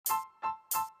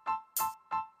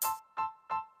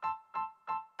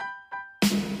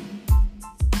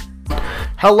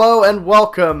Hello and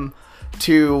welcome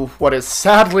to what is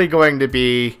sadly going to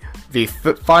be the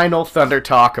final Thunder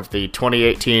talk of the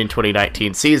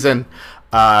 2018-2019 season.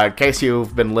 In case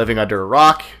you've been living under a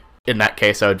rock, in that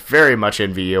case I would very much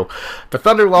envy you. The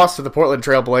Thunder lost to the Portland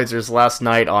Trail Blazers last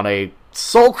night on a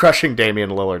soul-crushing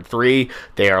Damian Lillard 3.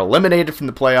 They are eliminated from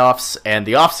the playoffs, and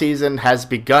the offseason has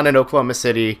begun in Oklahoma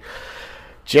City.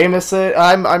 Jameson,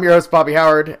 I'm your host, Bobby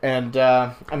Howard, and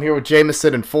I'm here with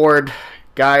Jameson and Ford.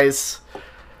 Guys,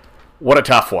 what a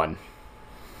tough one.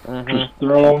 Just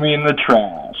throw me in the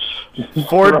trash.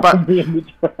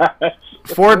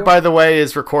 Ford, by the way,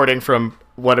 is recording from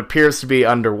what appears to be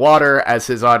underwater, as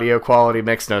his audio quality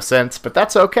makes no sense, but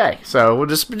that's okay. So we'll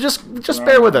just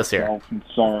bear with us here. And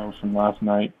sorrow from last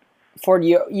night. Ford,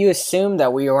 you assumed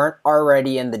that we weren't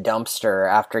already in the dumpster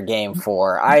after Game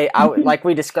 4. I like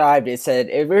we described, it said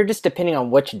we were just depending on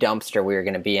which dumpster we were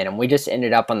going to be in, and we just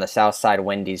ended up on the Southside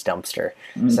Wendy's dumpster.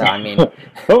 So I mean,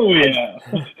 oh yeah.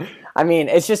 I mean,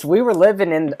 it's just we were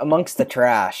living in amongst the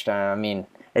trash. I mean,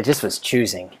 it just was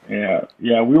choosing. Yeah.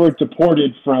 We were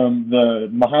deported from the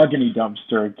mahogany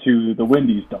dumpster to the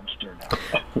Wendy's dumpster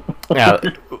now.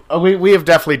 Yeah, we have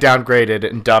definitely downgraded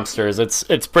in dumpsters.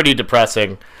 It's pretty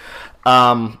depressing.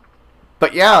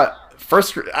 But yeah,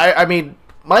 first, I mean,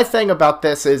 my thing about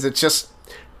this is this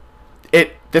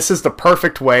is the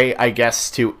perfect way, I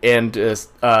guess, to end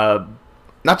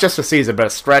not just a season, but a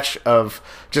stretch of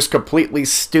just completely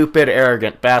stupid,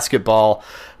 arrogant basketball,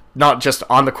 not just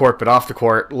on the court, but off the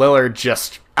court. Lillard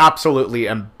just absolutely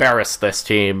embarrassed this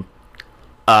team.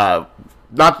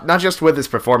 Not just with his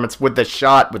performance, with the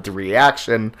shot, with the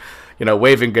reaction,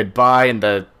 waving goodbye and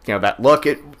that look.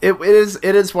 It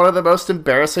is one of the most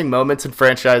embarrassing moments in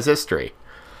franchise history.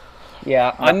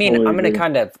 Yeah, I mean, I'm going to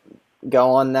kind of go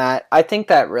on that. I think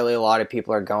that really a lot of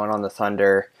people are going on the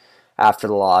Thunder after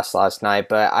the loss last night,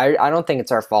 but I don't think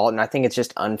it's our fault, and I think it's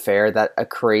just unfair that a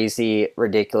crazy,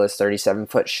 ridiculous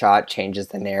 37-foot shot changes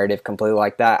the narrative completely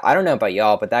like that. I don't know about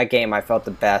y'all, but that game I felt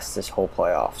the best this whole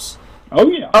playoffs. Oh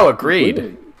yeah. Oh, agreed.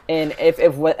 Completely. And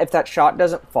if that shot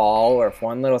doesn't fall, or if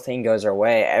one little thing goes our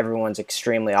way, everyone's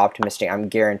extremely optimistic. I'm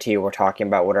guarantee we're talking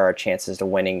about what are our chances to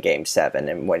winning Game 7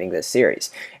 and winning this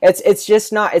series. It's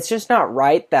just not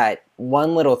right that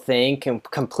one little thing can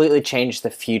completely change the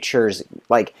futures,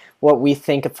 like what we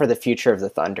think for the future of the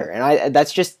Thunder. And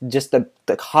that's just the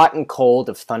hot and cold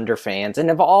of Thunder fans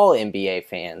and of all NBA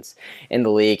fans in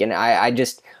the league. And I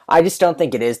just don't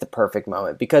think it is the perfect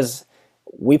moment, because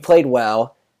we played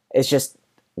well. It's just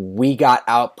we got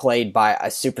outplayed by a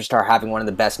superstar having one of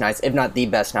the best nights, if not the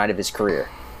best night of his career.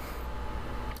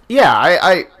 Yeah,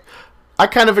 I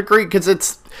kind of agree, because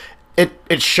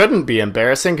it shouldn't be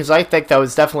embarrassing, because I think that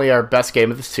was definitely our best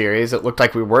game of the series. It looked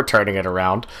like we were turning it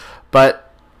around. But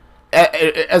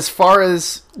as far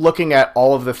as looking at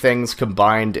all of the things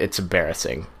combined, it's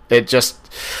embarrassing. It's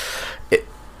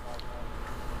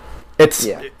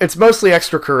mostly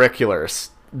extracurriculars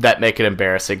that make it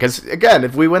embarrassing. Because, again,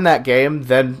 if we win that game,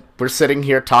 then we're sitting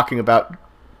here talking about,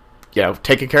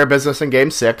 taking care of business in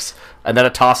Game 6, and then a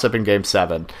toss-up in Game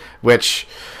 7, which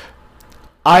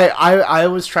I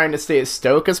was trying to stay as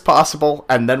stoic as possible,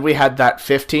 and then we had that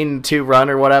 15-2 run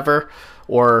or whatever,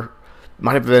 or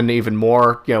might have been even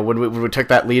more. When we took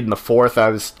that lead in the fourth, I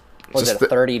was... Was it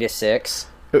 30-6?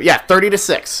 Yeah,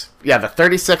 30-6. Yeah, the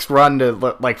 36 run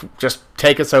to, just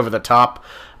take us over the top.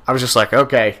 I was just like,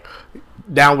 okay,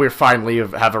 now we finally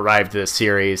have arrived at this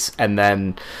series, and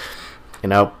then,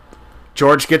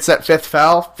 George gets that fifth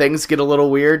foul, things get a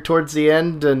little weird towards the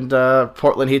end, and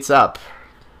Portland heats up.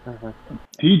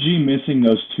 PG missing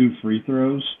those 2 free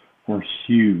throws were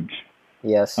huge.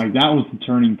 Yes. That was the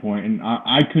turning point, and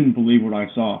I couldn't believe what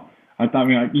I saw. I thought,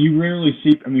 you rarely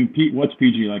see, what's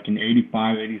PG, like an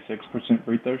 85, 86%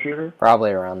 free throw shooter? Probably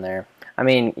around there.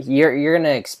 You're going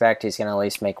to expect he's going to at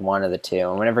least make one of the two,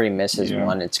 and whenever he misses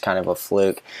one, it's kind of a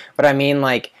fluke. But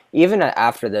even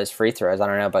after those free throws, I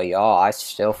don't know about y'all, I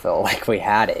still feel like we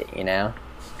had it, Yeah,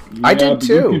 I did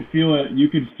too. You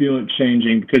could feel it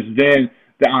changing, because then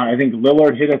I think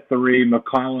Lillard hit a 3,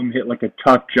 McCollum hit like a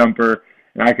tough jumper,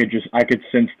 and I could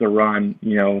sense the run,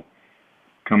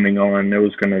 coming on. It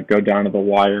was going to go down to the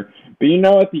wire. But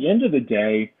at the end of the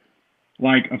day,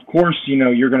 of course,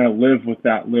 you're going to live with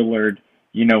that Lillard,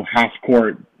 half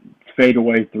court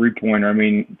fadeaway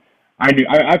 3-pointer.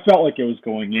 I felt like it was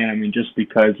going in. Just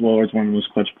because Lillard's one of the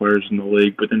most clutch players in the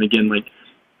league. But then again,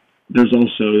 there's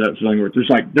also that feeling where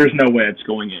there's no way it's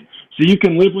going in. So you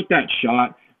can live with that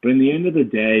shot. But in the end of the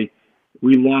day,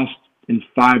 we lost in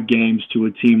 5 games to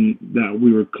a team that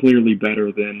we were clearly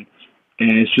better than.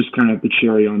 And it's just kind of the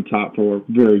cherry on top for a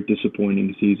very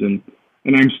disappointing season.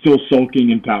 And I'm still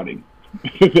sulking and pouting.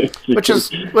 which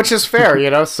is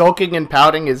fair, sulking and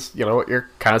pouting is, what you're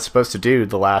kind of supposed to do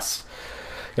the last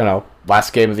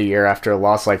game of the year after a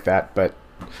loss like that. But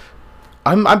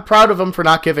I'm proud of them for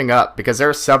not giving up, because there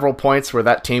are several points where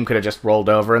that team could have just rolled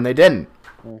over and they didn't.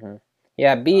 Mm-hmm.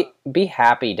 Yeah, be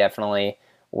happy definitely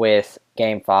with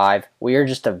Game 5. We are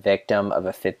just a victim of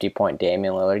a 50-point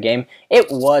Damian Lillard game. It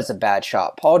was a bad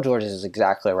shot. Paul George is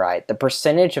exactly right. The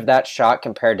percentage of that shot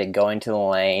compared to going to the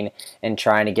lane and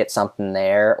trying to get something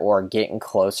there or getting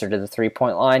closer to the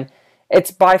three-point line,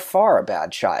 it's by far a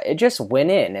bad shot. It just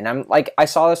went in. And I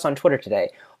saw this on Twitter today.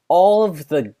 All of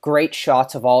the great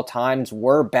shots of all times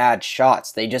were bad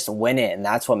shots. They just went in.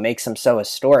 That's what makes them so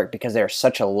historic, because they're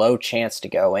such a low chance to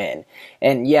go in.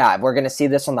 And yeah, we're going to see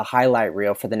this on the highlight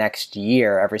reel for the next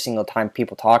year every single time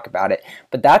people talk about it.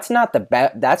 But that's not the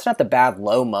bad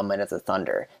low moment of the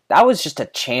Thunder. That was just a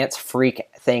chance freak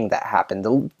thing that happened.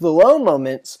 The low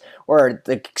moments were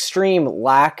the extreme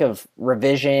lack of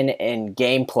revision and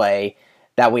gameplay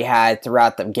that we had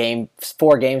throughout the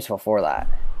 4 games before that.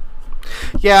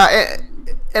 Yeah,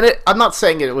 I'm not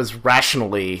saying it was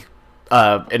rationally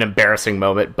an embarrassing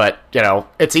moment, but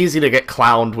it's easy to get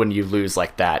clowned when you lose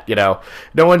like that. No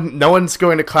one's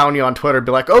going to clown you on Twitter and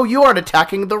be like, "Oh, you aren't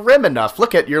attacking the rim enough.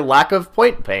 Look at your lack of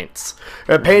paints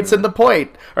or paints in the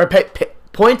point or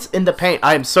points in the paint."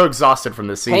 I am so exhausted from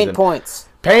this season.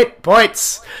 Paint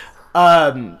points.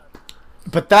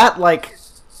 But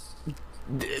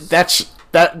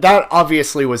That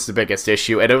obviously was the biggest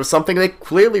issue, and it was something they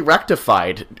clearly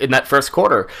rectified in that first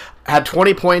quarter. Had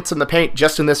 20 points in the paint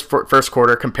just in this first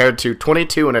quarter compared to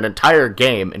 22 in an entire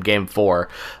game in Game 4.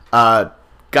 Got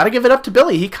to give it up to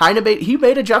Billy. He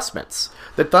made adjustments.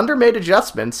 The Thunder made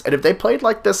adjustments, and if they played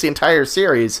like this the entire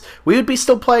series, we would be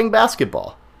still playing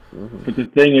basketball. But the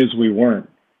thing is, we weren't.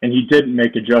 And he didn't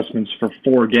make adjustments for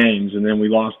 4 games, and then we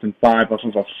lost in 5 off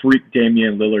of a freak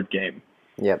Damian Lillard game.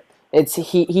 Yep.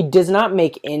 He does not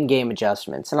make in-game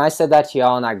adjustments. And I said that to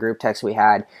y'all in that group text we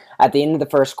had. At the end of the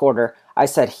first quarter, I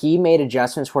said he made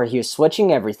adjustments where he was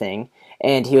switching everything,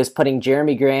 and he was putting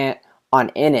Jeremy Grant on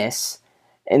Ennis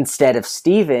instead of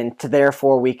Steven, to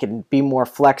therefore we could be more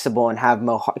flexible and have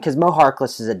because Mo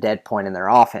Harkless is a dead point in their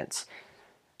offense.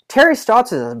 Terry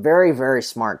Stotts is a very, very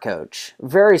smart coach.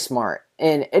 Very smart.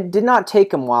 And it did not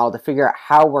take him a while to figure out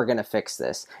how we're going to fix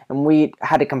this. And we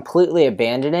had to completely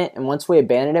abandon it. And once we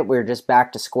abandoned it, we were just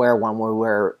back to square one where we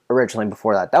were originally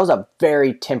before that. That was a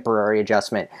very temporary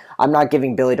adjustment. I'm not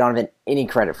giving Billy Donovan any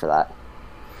credit for that.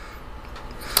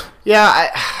 Yeah,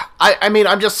 I mean,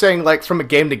 I'm just saying, from a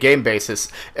game-to-game basis,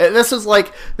 this is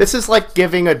like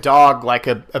giving a dog,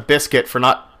 a biscuit for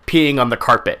not peeing on the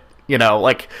carpet.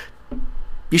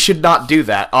 You should not do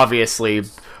that, obviously.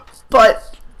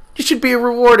 But you should be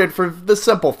rewarded for the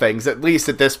simple things, at least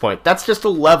at this point. That's just a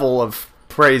level of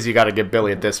praise you got to give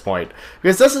Billy at this point.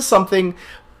 Because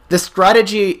the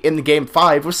strategy in the Game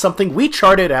 5 was something we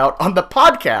charted out on the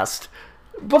podcast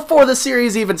before the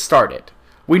series even started.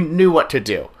 We knew what to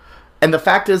do. And the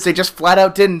fact is, they just flat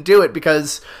out didn't do it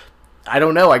because, I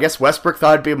don't know, I guess Westbrook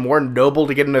thought it'd be more noble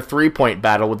to get in a 3-point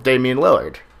battle with Damian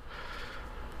Lillard.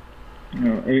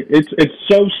 It's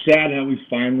so sad how we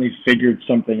finally figured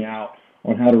something out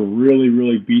on how to really,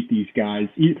 really beat these guys.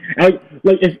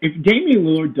 If Damian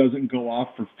Lillard doesn't go off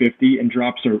for 50 and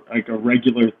drops a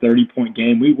regular 30-point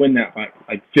game, we win that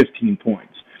by 15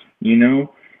 points.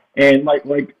 And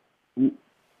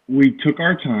we took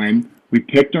our time, we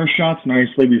picked our shots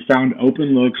nicely, we found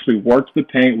open looks, we worked the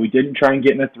paint, we didn't try and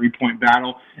get in a 3-point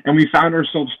battle, and we found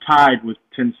ourselves tied with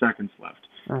 10 seconds left.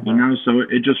 So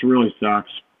it just really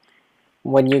sucks.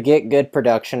 When you get good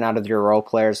production out of your role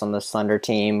players on the Thunder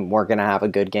team, we're going to have a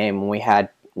good game. And we had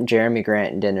Jeremy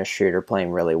Grant and Dennis Schroeder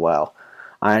playing really well.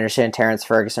 I understand Terrence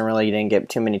Ferguson really didn't get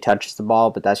too many touches the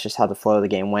ball, but that's just how the flow of the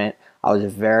game went. I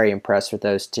was very impressed with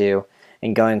those two.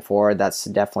 And going forward, that's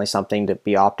definitely something to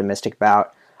be optimistic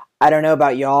about. I don't know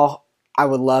about y'all. I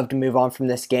would love to move on from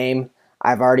this game.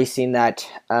 I've already seen that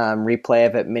replay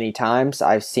of it many times.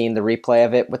 I've seen the replay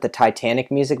of it with the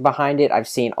Titanic music behind it. I've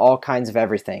seen all kinds of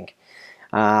everything.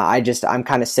 I'm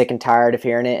kind of sick and tired of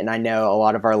hearing it, and I know a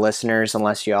lot of our listeners,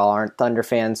 unless y'all aren't Thunder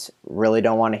fans, really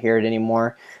don't want to hear it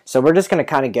anymore. So we're just going to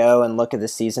kind of go and look at the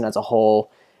season as a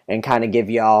whole and kind of give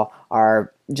y'all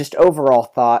our just overall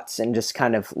thoughts and just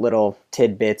kind of little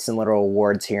tidbits and little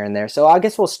awards here and there. So I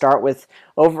guess we'll start with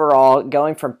overall,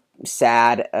 going from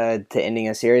sad to ending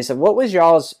a series. So what was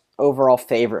y'all's overall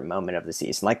favorite moment of the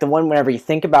season? Like the one whenever you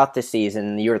think about the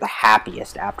season, you're the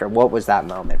happiest after. What was that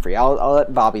moment for you? I'll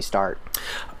let Bobby start.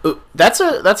 That's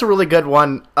a really good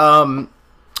one.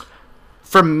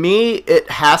 For me, it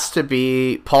has to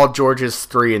be Paul George's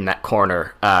 3 in that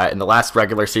corner in the last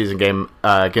regular season game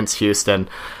against Houston.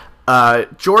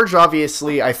 George,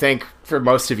 obviously, I think for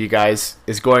most of you guys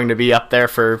is going to be up there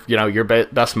for your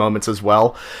best moments as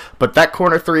well. But that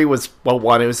corner 3 was, well,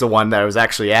 one, it was the one that I was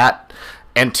actually at,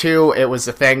 and 2, it was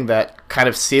the thing that kind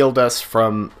of sealed us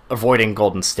from avoiding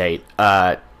Golden State.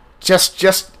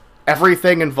 Just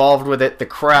everything involved with it, the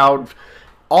crowd,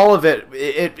 all of it.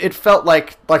 It felt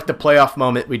like the playoff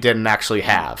moment we didn't actually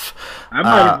have. I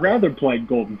might have rather played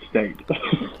Golden State.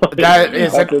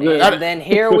 And then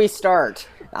here we start.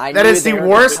 That is the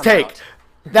worst take.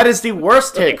 That is the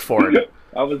worst take, Ford.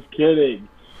 I was kidding.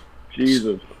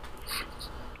 Jesus.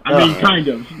 I mean, kind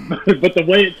of. But the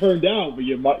way it turned out,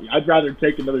 I'd rather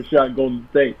take another shot at Golden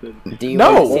State than... Do you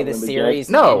want to see the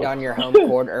series end on your home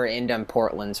court or end on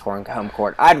Portland's home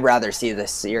court? I'd rather see the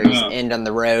series end on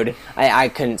the road. I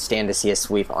couldn't stand to see a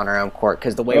sweep on our home court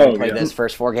because the way we played those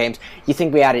first 4 games, you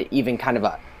think we had even kind of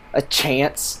a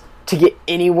chance to get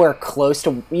anywhere close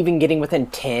to even getting within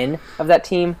 10 of that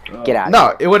team? Get out of here.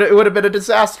 No, it would have been a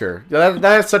disaster.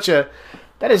 That's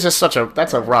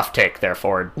a rough take there,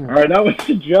 Ford. All right, that was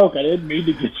a joke. I didn't mean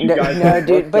to get you guys. No,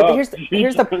 dude. But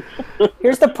here's the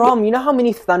problem. You know how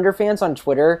many Thunder fans on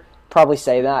Twitter probably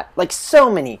say that? Like,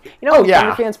 so many.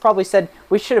 Thunder fans probably said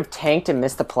we should have tanked and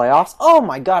missed the playoffs. Oh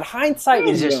my God, hindsight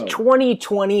is just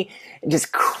 2020,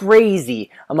 just crazy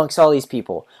amongst all these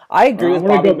people. I agree with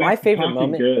Bobby. My favorite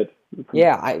moment. Good.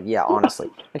 Yeah,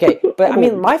 honestly. Okay, but I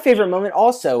mean, my favorite moment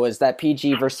also was that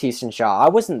PG versus Houston shot. I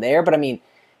wasn't there, but I mean,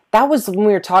 that was when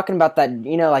we were talking about that,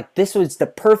 this was the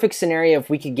perfect scenario if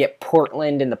we could get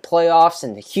Portland in the playoffs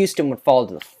and Houston would fall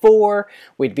to the 4.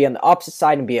 We'd be on the opposite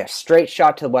side and be a straight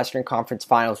shot to the Western Conference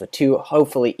Finals with 2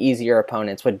 hopefully easier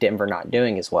opponents, with Denver not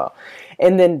doing as well.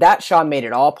 And then that shot made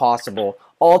it all possible.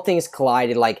 All things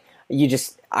collided.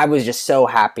 I was just so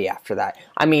happy after that.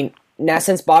 I mean, now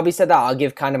since Bobby said that, I'll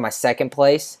give kind of my second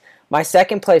place. My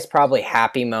second place probably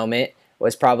happy moment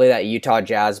was probably that Utah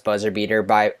Jazz buzzer beater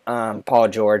by Paul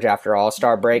George after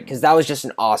All-Star break, because that was just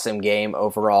an awesome game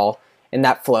overall. And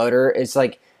that floater, it's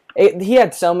like, he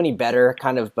had so many better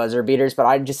kind of buzzer beaters,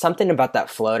 but something about that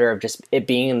floater of just it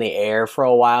being in the air for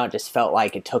a while, it just felt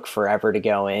like it took forever to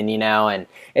go in, and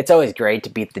it's always great to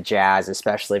beat the Jazz,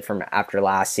 especially from after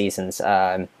last season's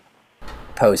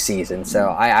postseason. So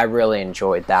I really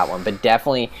enjoyed that one, but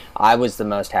definitely I was the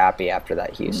most happy after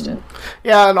that Houston.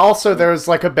 Yeah, and also there was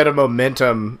like a bit of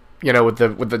momentum, with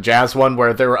the Jazz one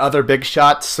where there were other big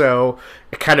shots, so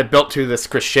it kind of built to this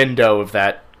crescendo of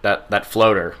that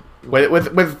floater.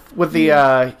 With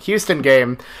the Houston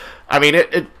game, I mean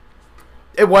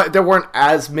there weren't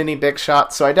as many big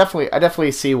shots, so I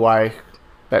definitely see why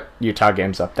that Utah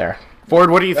game's up there.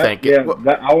 Ford, what do you think? Yeah,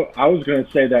 I was going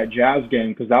to say that Jazz game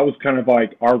because that was kind of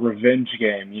like our revenge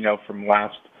game, from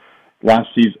last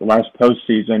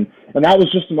postseason, and that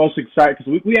was just the most exciting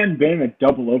because we hadn't been in a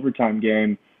double overtime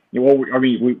game. Well,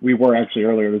 we were actually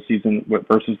earlier this season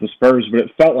versus the Spurs, but it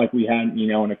felt like we hadn't,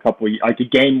 in a couple a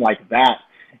game like that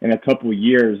in a couple of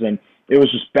years, and it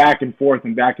was just back and forth,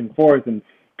 and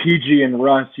PG and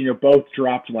Russ, both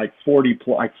dropped like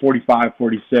 45,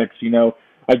 46,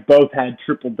 both had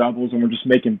triple doubles and were just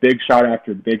making big shot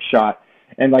after big shot.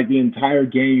 And the entire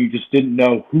game, you just didn't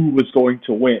know who was going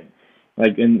to win.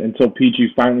 Until PG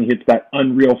finally hits that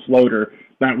unreal floater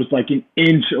that was an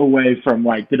inch away from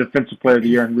the defensive player of the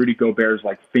year and Rudy Gobert's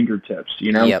fingertips,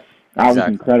 Yep, that was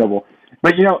incredible.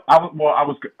 But there's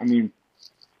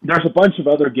a bunch of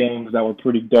other games that were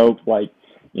pretty dope. Our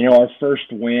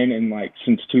first win in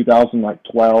since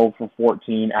 2012 or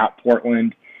 14 at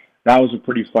Portland. That was a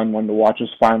pretty fun one to watch us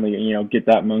finally, get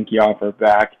that monkey off our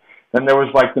back. Then there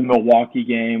was the Milwaukee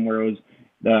game where it was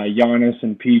Giannis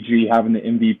and PG having the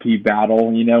MVP battle,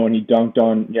 and he dunked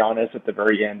on Giannis at the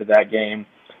very end of that game.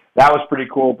 That was pretty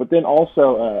cool. But then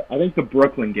also, I think the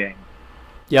Brooklyn game.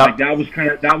 Yeah. That was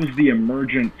the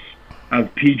emergence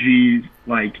of PG,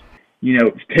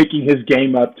 taking his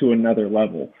game up to another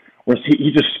level. Where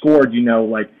he just scored,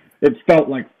 it felt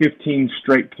like 15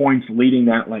 straight points leading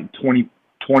that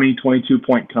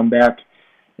 22-point comeback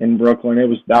in Brooklyn.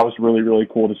 That was really, really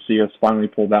cool to see us finally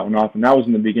pull that one off, and that was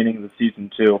in the beginning of the season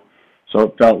too. So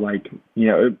it felt like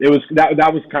it was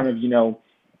that was kind of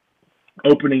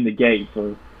opening the gate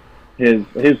for his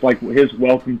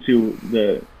welcome to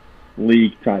the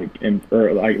league type or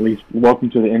at least welcome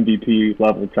to the MVP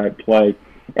level type play.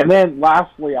 And then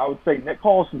lastly, I would say Nick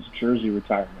Collison's jersey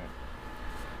retirement.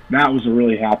 That was a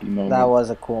really happy moment. That was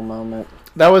a cool moment.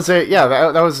 That was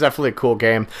that was definitely a cool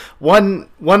game. One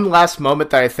last moment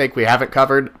that I think we haven't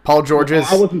covered, Paul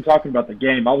George's. I wasn't talking about the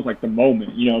game. I was the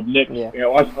moment, Nick,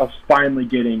 us finally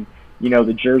getting,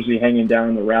 the jersey hanging down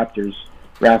in the rafters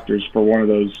for one of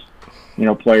those,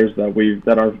 players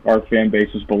that our fan base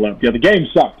is beloved. Yeah, the game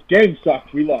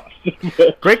sucked. We lost.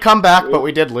 Great comeback, but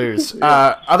we did lose.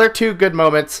 Other two good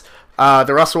moments.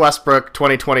 The Russell Westbrook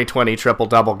 2020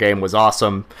 triple-double game was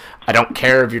awesome. I don't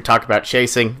care if you talk about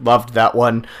chasing. Loved that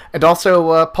one. And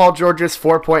also Paul George's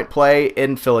 4-point play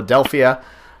in Philadelphia.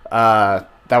 That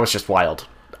was just wild.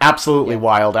 Absolutely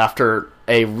wild. After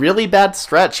a really bad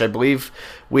stretch, I believe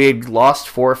we had lost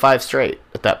 4 or 5 straight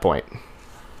at that point.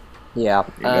 Yeah,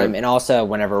 and also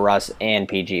whenever Russ and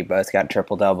PG both got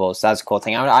triple-doubles, that's a cool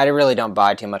thing. I really don't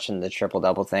buy too much into the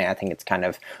triple-double thing. I think it's kind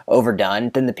of overdone.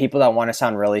 Then the people that want to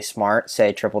sound really smart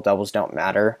say triple-doubles don't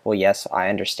matter. Well, yes, I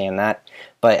understand that.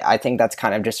 But I think that's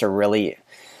kind of just a really...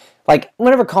 Like,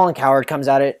 whenever Colin Cowherd comes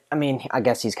at it, I mean, I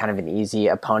guess he's kind of an easy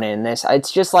opponent in this.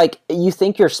 It's just like, you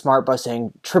think you're smart by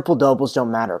saying triple-doubles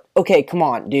don't matter. Okay, come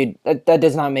on, dude. That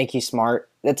does not make you smart.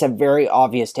 That's a very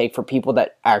obvious take for people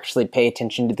that actually pay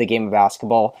attention to the game of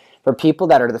basketball. For people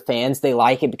that are the fans, they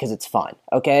like it because it's fun,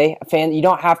 okay? You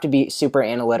don't have to be super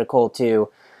analytical to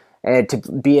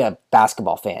be a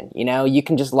basketball fan, You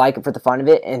can just like it for the fun of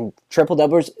it, and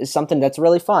triple-doubles is something that's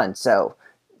really fun, so...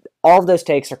 All of those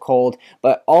takes are cold,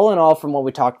 but all in all, from what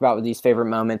we talked about with these favorite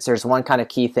moments, there's one kind of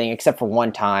key thing, except for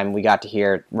one time we got to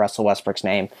hear Russell Westbrook's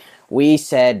name. We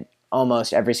said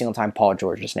almost every single time Paul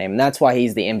George's name, and that's why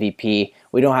he's the MVP.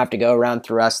 We don't have to go around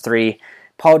through us three.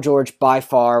 Paul George, by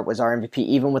far, was our MVP,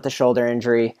 even with the shoulder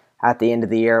injury at the end of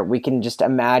the year. We can just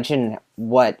imagine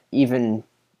what even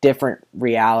different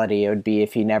reality it would be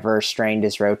if he never strained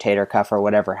his rotator cuff or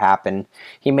whatever happened.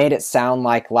 He made it sound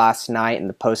like last night in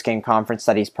the post-game conference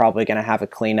that he's probably going to have a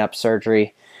cleanup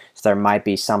surgery, so there might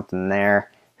be something there.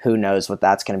 Who knows what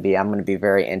that's going to be. I'm going to be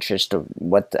very interested in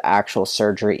what the actual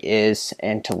surgery is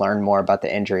and to learn more about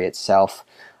the injury itself.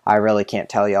 I really can't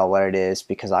tell y'all what it is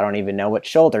because I don't even know what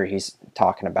shoulder he's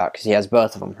talking about because he has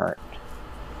both of them hurt.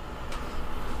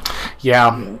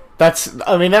 Yeah, that's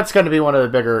going to be one of the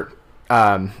bigger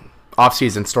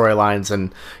off-season storylines,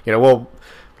 and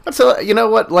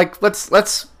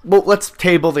let's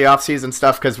table the off-season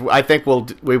stuff because I think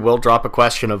we will drop a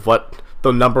question of what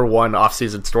the number one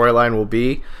off-season storyline will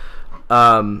be.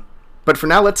 But for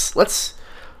now,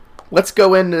 let's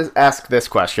go in and ask this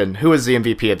question: who is the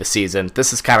MVP of the season?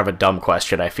 This is kind of a dumb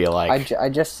question. I feel like I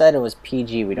just said it was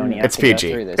PG. We don't even have to PG.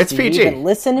 go through this. It's Did PG. You even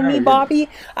listen to me, Bobby?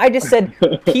 I just said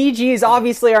PG is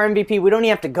obviously our MVP. We don't even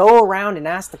have to go around and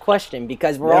ask the question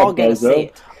because we're all going to say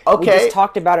it. Okay. We just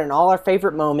talked about it in all our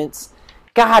favorite moments.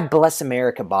 God bless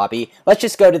America, Bobby. Let's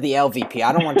just go to the LVP.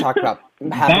 I don't want to talk about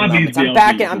happy moments.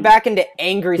 I'm back into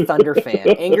angry Thunder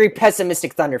fan, angry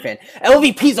pessimistic Thunder fan.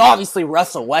 LVP's obviously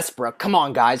Russell Westbrook. Come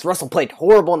on, guys. Russell played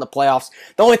horrible in the playoffs.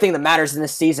 The only thing that matters in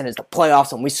this season is the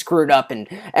playoffs, and we screwed up, and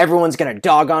everyone's going to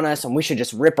dog on us, and we should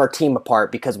just rip our team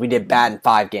apart because we did bad in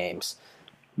 5 games.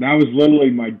 That was literally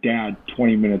my dad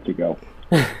 20 minutes ago.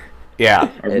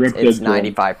 Yeah, it's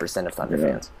 95% of Thunder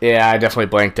fans. Yeah, I definitely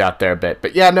blanked out there a bit,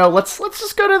 but yeah, no, let's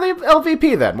just go to the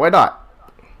LVP then. Why not?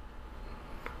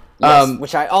 Yes,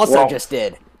 which I also just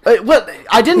did. What?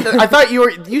 I didn't. I thought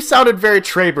you sounded very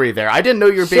Treybury there. I didn't know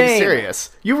you were being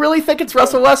serious. You really think it's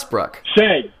Russell Westbrook?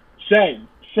 Shane.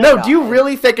 No, do you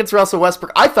really think it's Russell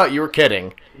Westbrook? I thought you were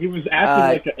kidding. He was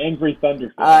acting like an angry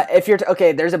Thunder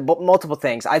fan. There's multiple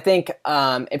things. I think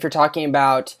if you're talking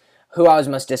about who I was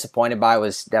most disappointed by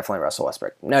was definitely Russell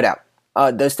Westbrook, no doubt.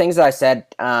 Those things that I said,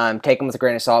 take them with a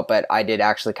grain of salt, but I did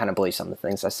actually kind of believe some of the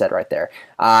things I said right there.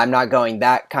 I'm not going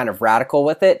that kind of radical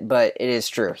with it, but it is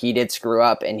true. He did screw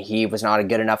up, and he was not a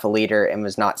good enough a leader and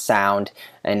was not sound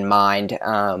in mind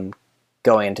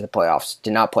going into the playoffs.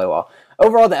 Did not play well.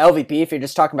 Overall, the LVP, if you're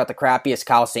just talking about the crappiest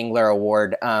Kyle Singler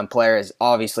award player, is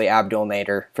obviously Abdul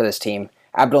Nader for this team.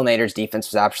 Abdul Nader's defense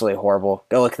was absolutely horrible.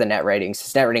 Go look at the net ratings.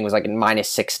 His net rating was like minus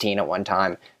 16 at one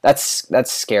time. That's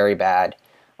scary bad.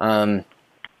 I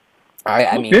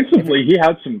mean, defensively, he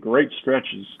had some great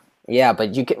stretches. Yeah,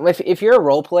 but you can if you're a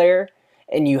role player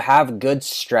and you have good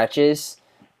stretches,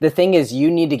 the thing is you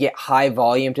need to get high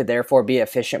volume to therefore be an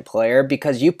efficient player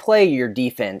because you play your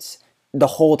defense the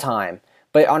whole time.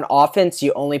 But on offense,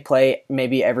 you only play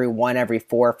maybe every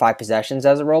 4 or 5 possessions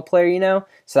as a role player,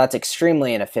 So that's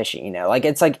extremely inefficient, Like,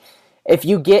 it's like, if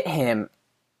you get him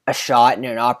a shot and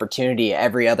an opportunity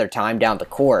every other time down the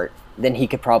court, then he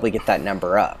could probably get that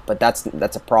number up. But that's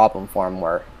a problem for him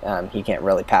where he can't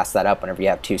really pass that up whenever you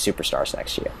have 2 superstars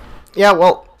next year. Yeah,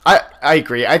 well, I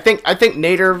agree. I think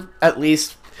Nader at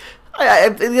least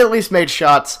made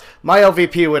shots. My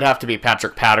LVP would have to be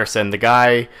Patrick Patterson, the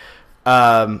guy...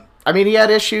 I mean, he had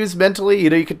issues mentally.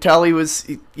 You could tell he was,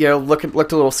 looked a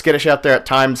little skittish out there at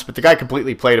times. But the guy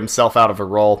completely played himself out of a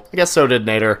role. I guess so did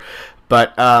Nader.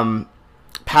 But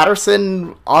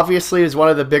Patterson obviously is one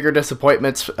of the bigger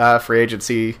disappointments free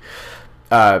agency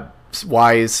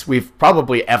wise we've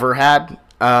probably ever had.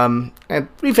 And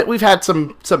we've had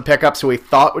some pickups who we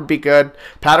thought would be good.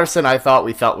 Patterson,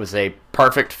 we thought was a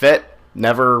perfect fit.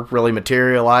 Never really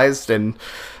materialized, and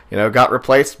got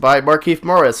replaced by Markieff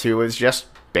Morris, who was just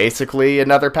basically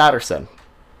another Patterson.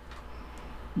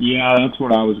 Yeah, that's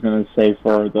what I was going to say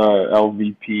for the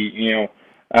LVP.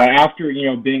 After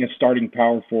being a starting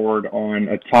power forward on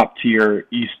a top tier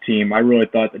East team, I really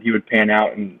thought that he would pan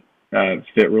out and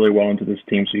fit really well into this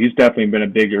team. So he's definitely been a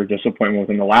bigger disappointment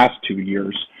within the last 2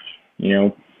 years.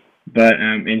 But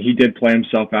and he did play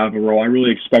himself out of a role. I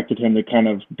really expected him to kind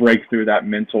of break through that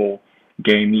mental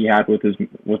game he had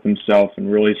with himself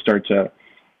and really start to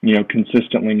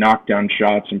consistently knock down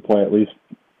shots and play at least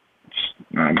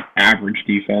average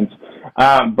defense.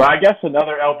 But I guess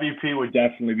another LVP would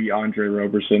definitely be Andre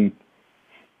Roberson.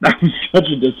 That was such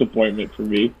a disappointment for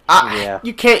me. Yeah.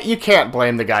 You can't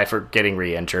blame the guy for getting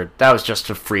re-injured. That was just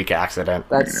a freak accident.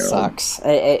 That sucks.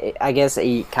 I guess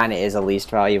he kind of is a least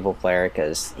valuable player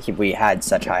because we had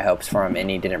such high hopes for him, and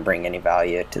he didn't bring any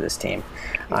value to this team.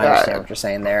 I understand what you're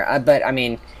saying there. But, I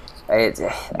mean,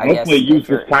 hopefully use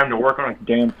this time to work on his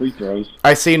damn free throws.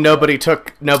 I see nobody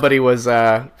was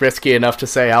risky enough to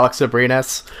say Alex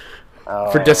Abrines.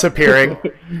 For disappearing.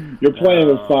 You're playing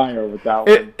with fire with that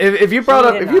one. If you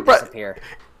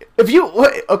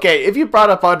brought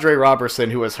up Andre Roberson,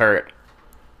 who was hurt,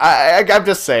 I'm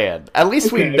just saying. At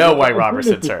least we know why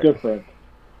Roberson's hurt. Different.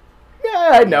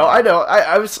 Yeah, I know.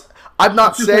 I'm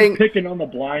not saying like picking on the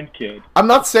blind kid. I'm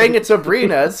not saying it's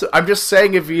Abrines. I'm just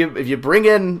saying if you bring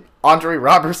in Andre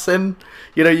Roberson,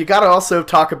 you got to also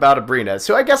talk about Abrines,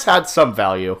 who I guess had some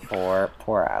value.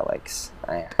 Poor Alex.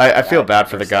 I feel bad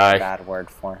for the guy. Bad word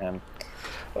for him.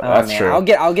 That's true. I'll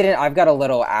get in. I've got a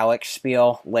little Alex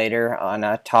spiel later on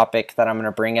a topic that I'm going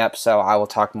to bring up, so I will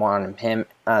talk more on him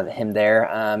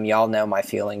there. Y'all know my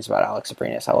feelings about Alex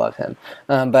Abrines. I love him.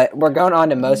 But we're going on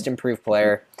to most improved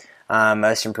player.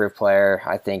 Most improved player,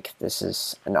 I think this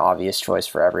is an obvious choice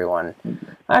for everyone.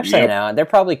 Actually, no, there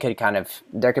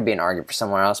could be an argument for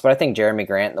someone else, but I think Jeremy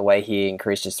Grant, the way he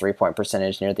increased his three-point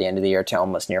percentage near the end of the year to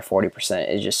almost near 40%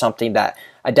 is just something that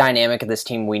a dynamic of this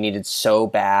team we needed so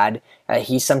bad.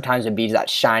 He sometimes would be that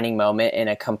shining moment in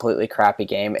a completely crappy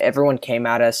game. Everyone came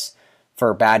at us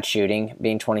for bad shooting,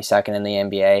 being 22nd in the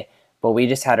NBA, but we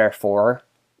just had our four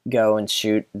go and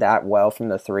shoot that well from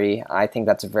the three. I think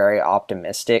that's very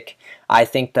optimistic. I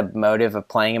think the motive of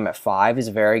playing him at 5 is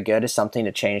very good as something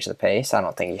to change the pace. I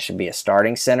don't think he should be a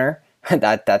starting center.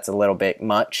 That's a little bit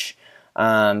much.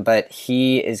 But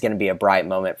he is going to be a bright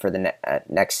moment for the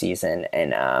next season,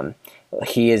 and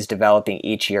he is developing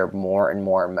each year more and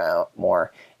more and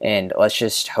more. And let's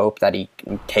just hope that he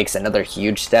takes another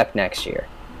huge step next year.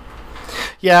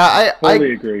 Yeah, I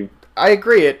totally agree. I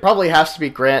agree. It probably has to be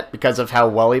Grant because of how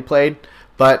well he played.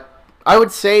 But I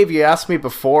would say if you asked me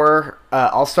before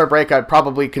All-Star break, I'd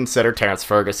probably consider Terrence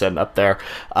Ferguson up there.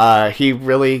 He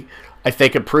really, I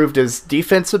think, improved his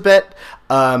defense a bit.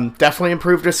 Definitely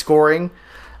improved his scoring.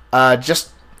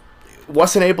 Just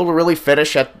wasn't able to really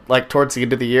finish at towards the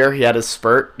end of the year. He had his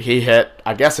spurt. He hit,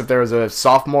 I guess if there was a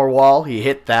sophomore wall, he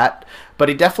hit that. But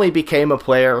he definitely became a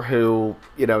player who,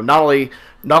 not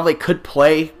only could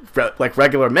play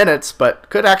regular minutes, but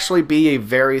could actually be a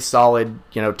very solid,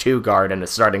 2 guard in a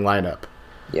starting lineup.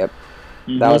 Yep.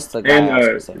 Mm-hmm. That was the guy I was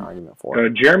going to say an argument for.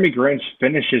 Jeremy Grant's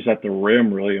finishes at the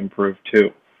rim really improved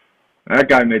too. That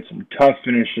guy made some tough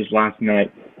finishes last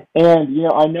night. And,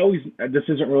 I know this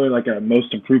isn't really like a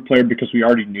most improved player because we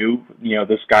already knew,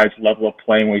 this guy's level of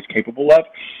play and what he's capable of.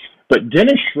 But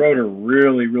Dennis Schroeder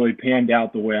really, really panned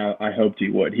out the way I hoped he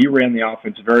would. He ran the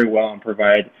offense very well and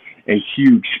provided a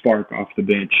huge spark off the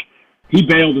bench. He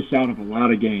bailed us out of a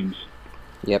lot of games.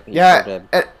 Yep. Yeah,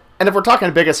 and if we're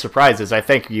talking biggest surprises, I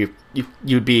think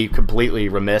you'd be completely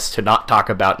remiss to not talk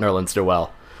about Nerlens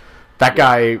Noel. That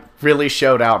guy really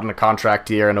showed out in a contract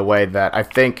year in a way that I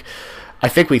think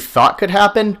we thought could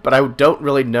happen, but I don't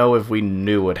really know if we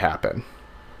knew would happen.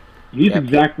 He's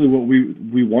exactly what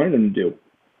we wanted him to do.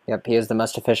 Yep, he is the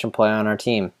most efficient player on our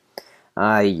team.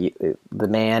 The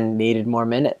man needed more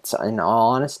minutes, in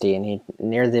all honesty, and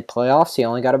near the playoffs, he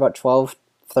only got about 12,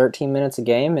 13 minutes a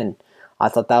game, and I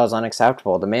thought that was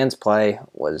unacceptable. The man's play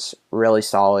was really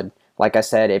solid. Like I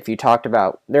said, if you talk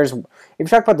about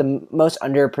the most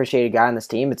underappreciated guy on this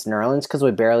team, it's Nerlens, because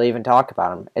we barely even talk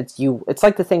about him. It's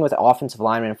like the thing with offensive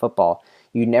linemen in football.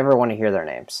 You never want to hear their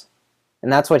names.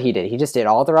 And that's what he did. He just did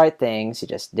all the right things. He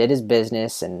just did his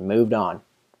business and moved on.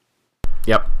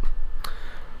 Yep.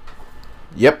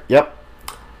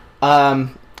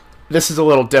 This is a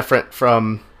little different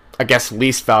from, I guess,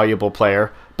 least valuable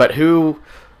player, but who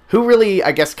really,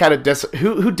 I guess, kind of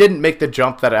who didn't make the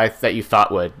jump that you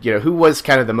thought would? You know, who was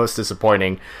kind of the most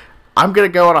disappointing? I'm gonna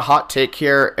go on a hot take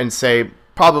here and say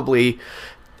I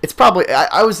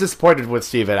was disappointed with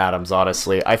Steven Adams.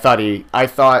 Honestly,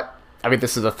 I mean,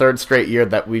 this is the third straight year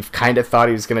that we've kind of thought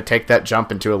he was going to take that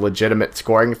jump into a legitimate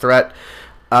scoring threat.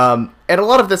 And a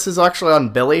lot of this is actually on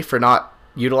Billy for not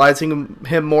utilizing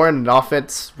him more in an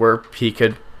offense where he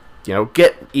could,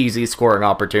 get easy scoring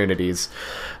opportunities.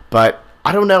 But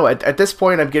I don't know. At this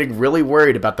point, I'm getting really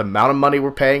worried about the amount of money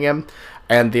we're paying him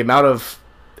and the amount of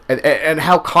and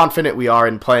how confident we are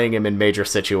in playing him in major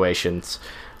situations.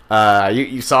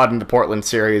 You saw it in the Portland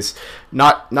series,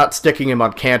 not sticking him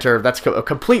on Cantor. That's a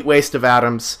complete waste of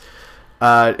Adams.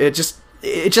 It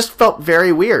just felt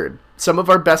very weird. Some of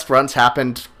our best runs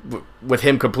happened with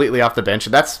him completely off the bench,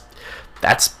 and that's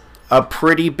a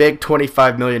pretty big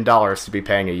 $25 million to be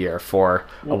paying a year for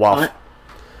a while.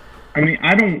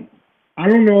 I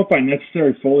don't know if I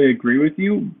necessarily fully agree with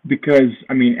you because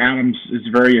Adams is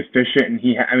very efficient and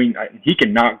he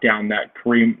can knock down that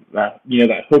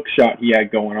that hook shot he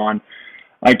had going on.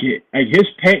 His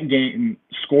paint game,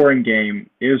 scoring game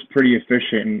is pretty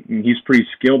efficient and he's pretty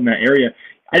skilled in that area.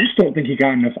 I just don't think he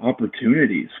got enough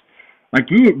opportunities.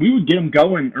 We would get him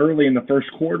going early in the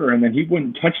first quarter and then he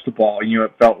wouldn't touch the ball.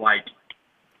 It felt like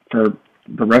for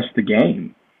the rest of the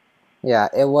game. Yeah,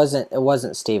 it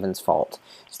wasn't Steven's fault.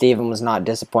 Steven was not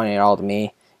disappointing at all to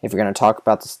me. If you're going to talk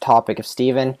about this topic of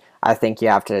Steven, I think you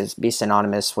have to be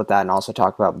synonymous with that and also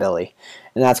talk about Billy.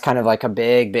 And that's kind of like a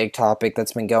big, big topic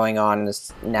that's been going on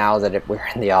now that we're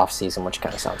in the off season, which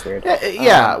kind of sounds weird.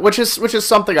 Yeah, which is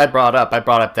something I brought up. I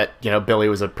brought up that Billy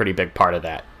was a pretty big part of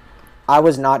that. I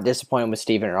was not disappointed with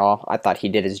Steven at all. I thought he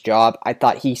did his job. I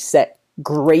thought he set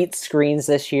great screens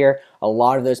this year. A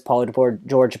lot of those Paul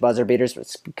George buzzer beaters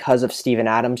was because of Steven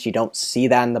Adams. You don't see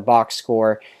that in the box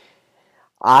score.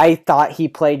 I thought he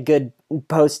played good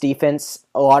post defense.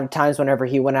 A lot of times whenever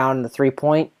he went out in the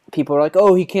 3-point, people were like,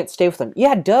 oh, he can't stay with him.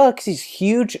 Yeah, duh, because he's a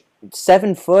huge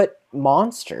 7-foot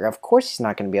monster. Of course he's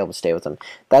not going to be able to stay with him.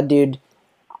 That dude,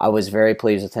 I was very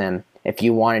pleased with him. If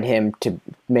you wanted him to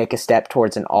make a step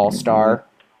towards an all-star,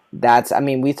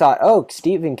 we thought, oh,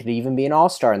 Steven could even be an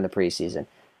all-star in the preseason.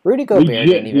 Rudy Gobert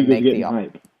didn't even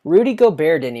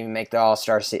make the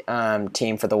all-star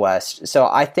team for the West. So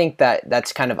I think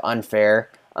that's kind of unfair.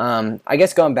 I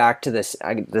guess going back to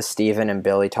the Steven and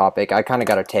Billy topic, I kind of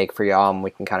got a take for y'all, and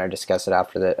we can kind of discuss it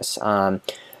after this.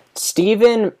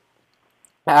 Steven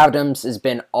Adams has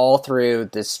been all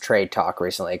through this trade talk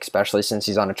recently, especially since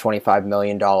he's on a $25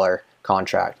 million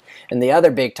contract. And the other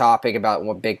big topic about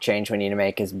what big change we need to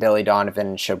make is Billy Donovan,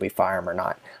 and should we fire him or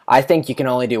not? I think you can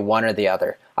only do one or the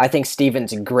other. I think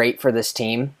Steven's great for this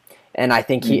team, and I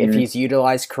think if he's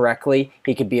utilized correctly,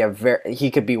 he could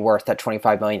be worth that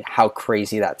 $25 million. How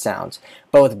crazy that sounds!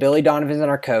 But with Billy Donovan as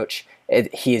our coach,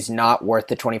 he is not worth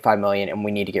the $25 million, and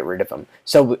we need to get rid of him.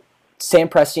 So Sam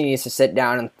Presti needs to sit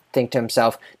down and think to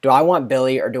himself, do I want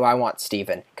Billy or do I want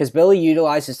Steven? Because Billy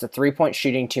utilizes the 3-point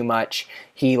shooting too much.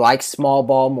 He likes small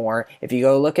ball more. If you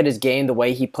go look at his game, the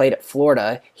way he played at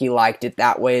Florida, he liked it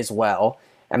that way as well.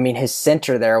 His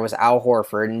center there was Al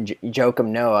Horford and Joakim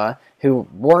Noah, who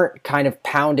weren't kind of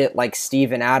pound it like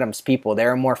Steven Adams people. They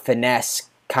were more finesse,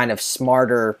 kind of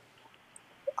smarter,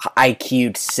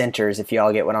 IQ'd centers, if you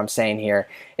all get what I'm saying here.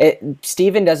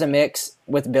 Steven doesn't mix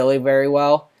with Billy very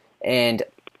well, and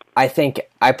I think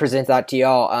I present that to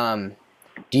y'all.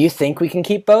 Do you think we can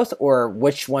keep both, or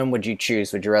which one would you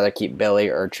choose? Would you rather keep Billy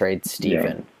or trade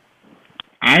Steven? Yeah.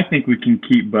 I think we can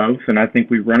keep both, and I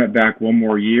think we run it back one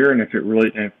more year. And if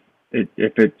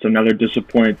it's another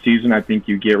disappointed season, I think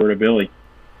you get rid of Billy.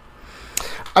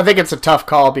 I think it's a tough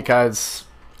call because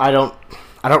I don't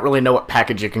really know what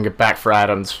package you can get back for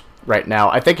Adams right now.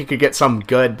 I think you could get some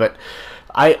good, but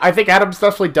I think Adams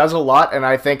definitely does a lot, and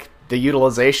I think the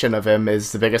utilization of him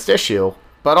is the biggest issue.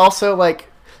 But also, I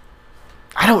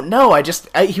don't know.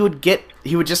 He would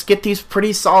just get these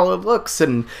pretty solid looks,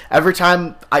 and every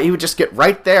time he would just get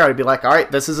right there, I'd be like, all right,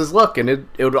 this is his look, and it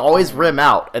would always rim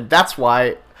out, and that's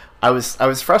why I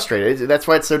was frustrated. That's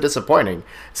why it's so disappointing.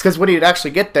 It's because when he'd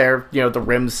actually get there, the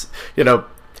rims,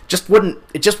 just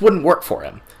wouldn't work for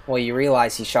him. Well, you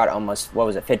realize he shot almost,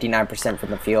 59% from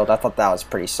the field. I thought that was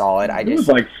pretty solid. It was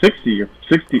like 60 or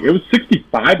 60. It was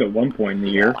 65 at one point in the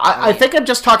year. I think I'm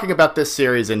just talking about this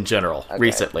series in general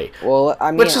recently. Well,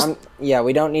 I mean,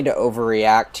 we don't need to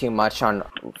overreact too much on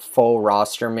full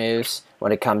roster moves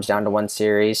when it comes down to one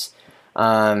series.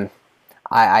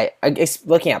 I guess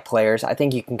looking at players, I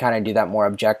think you can kind of do that more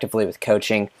objectively with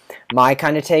coaching. My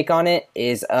kind of take on it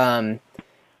is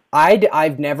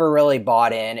I've never really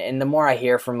bought in, and the more I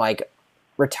hear from like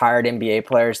retired NBA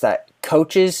players that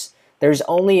coaches, there's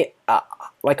only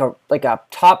like a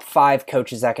top 5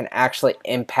 coaches that can actually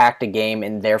impact a game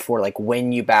and therefore like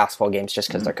win you basketball games just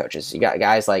because they're coaches. You got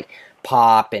guys like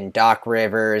Pop and Doc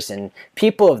Rivers and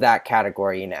people of that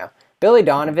category, you know. Billy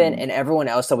Donovan and everyone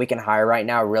else that we can hire right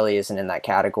now really isn't in that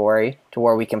category to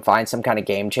where we can find some kind of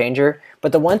game changer.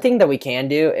 But the one thing that we can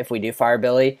do if we do fire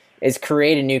Billy is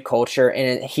create a new culture,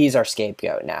 and he's our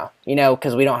scapegoat now, you know,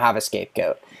 because we don't have a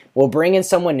scapegoat. We'll bring in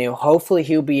someone new. Hopefully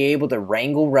he'll be able to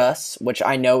wrangle Russ, which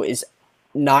I know is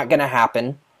not going to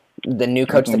happen. The new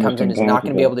coach that comes in is not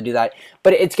going to be able to do that.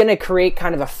 But it's going to create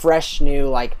kind of a fresh new,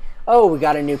 like, oh, we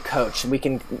got a new coach. We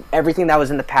can everything that was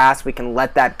in the past, we can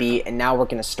let that be, and now we're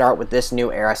going to start with this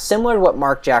new era, similar to what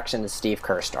Mark Jackson and Steve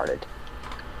Kerr started.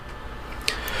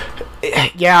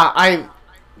 Yeah,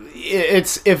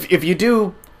 it's if you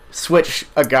do switch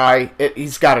a guy,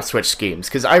 he's got to switch schemes,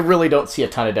 because I really don't see a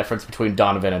ton of difference between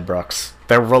Donovan and Brooks.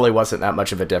 There really wasn't that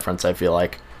much of a difference, I feel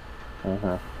like.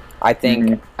 I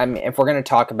think, I mean, if we're going to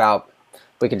talk about,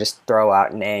 we could just throw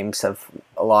out names of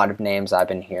a lot of names I've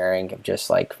been hearing of just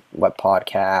like what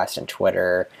podcasts and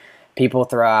Twitter people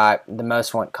throw out. The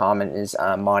most one comment is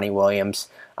Monty Williams.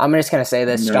 I'm just going to say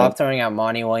this. No. Stop throwing out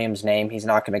Monty Williams' name. He's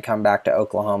not going to come back to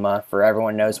Oklahoma. For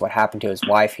everyone knows what happened to his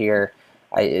wife here.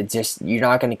 You're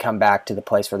not going to come back to the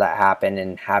place where that happened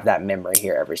and have that memory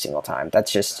here every single time.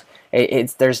 That's just,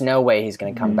 there's no way he's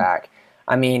going to come back.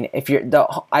 I mean, I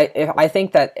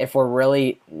think that if we're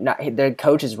really not, the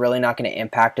coach is really not going to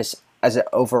impact us as an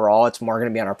overall. It's more going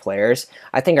to be on our players.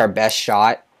 I think our best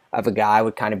shot of a guy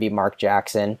would kind of be Mark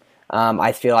Jackson.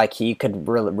 I feel like he could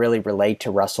really relate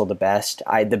to Russell the best.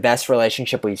 The best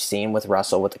relationship we've seen with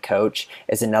Russell with the coach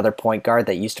is another point guard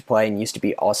that used to play and used to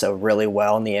be also really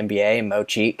well in the NBA, Mo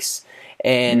Cheeks.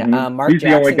 And Mark He's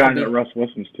Jackson. the only guy that Russ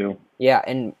listens to. Yeah,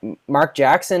 and Mark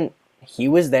Jackson, he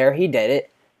was there, he did it.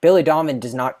 Billy Donovan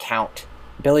does not count.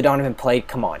 Billy Donovan played,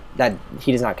 come on, that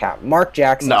he does not count. Mark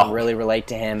Jackson can really relate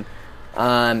to him.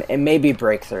 It may be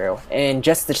breakthrough, and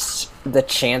just the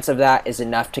chance of that is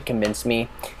enough to convince me.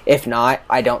 If not,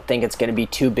 I don't think it's going to be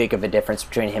too big of a difference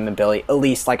between him and Billy. At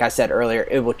least, like I said earlier,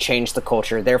 it will change the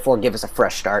culture, therefore give us a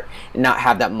fresh start, and not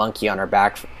have that monkey on our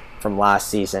back from last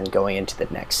season going into the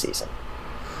next season.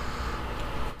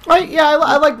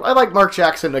 I like Mark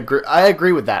Jackson. I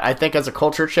agree with that. I think as a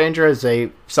culture changer, as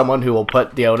someone who will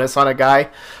put the onus on a guy,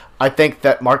 I think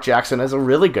that Mark Jackson is a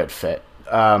really good fit.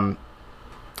 I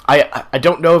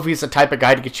don't know if he's the type of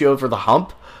guy to get you over the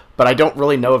hump, but I don't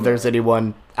really know if there's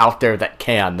anyone out there that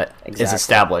is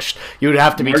established. You would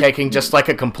have to be taking just like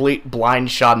a complete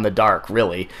blind shot in the dark,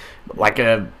 really, like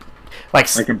a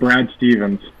Brad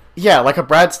Stevens. Yeah, like a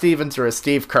Brad Stevens or a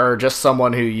Steve Kerr, just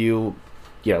someone who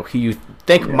who you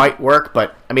think might work,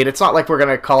 but I mean, it's not like we're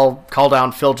gonna call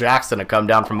down Phil Jackson to come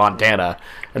down from Montana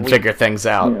and figure things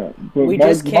out. Yeah, we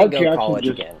just can't go college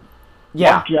again.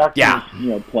 Mark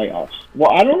Jackson, playoffs.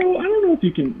 Well, I don't know if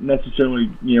you can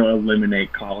necessarily,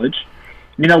 eliminate college.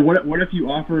 What if you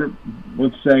offer,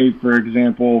 let's say, for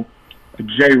example,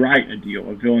 Jay Wright a deal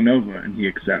at Villanova and he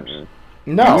accepts?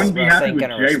 No, you wouldn't be happy with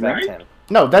Jay Wright.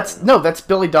 No, that's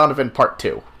Billy Donovan Part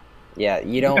 2. Yeah,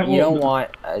 you don't want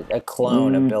a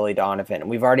clone of Billy Donovan.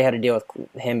 We've already had to deal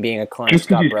with him being a clone of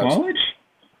Scott Brooks. College?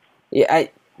 Yeah,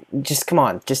 come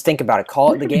on, just think about it.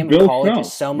 The game in college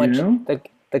is so much.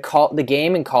 The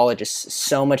game in college is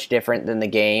so much different than the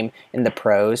game in the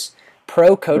pros.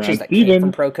 Pro coaches that came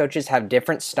from pro coaches have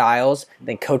different styles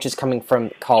than coaches coming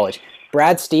from college.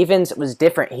 Brad Stevens was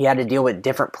different. He had to deal with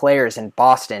different players in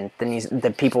Boston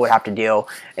than people would have to deal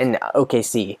in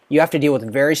OKC. You have to deal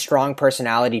with very strong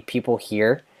personality people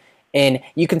here. And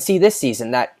you can see this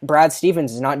season that Brad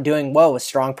Stevens is not doing well with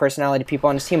strong personality people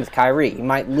on his team with Kyrie. You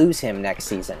might lose him next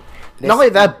season. Not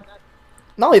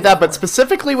only that, but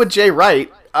specifically with Jay Wright,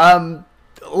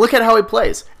 look at how he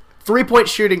plays. 3-point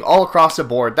shooting all across the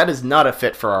board. That is not a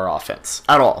fit for our offense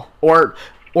at all. Or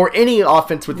any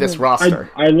offense with this roster.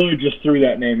 I literally just threw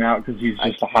that name out because he's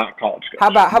just a hot college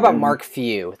coach. How about Mark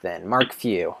Few then? Mark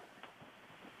Few.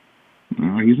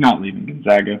 No, he's not leaving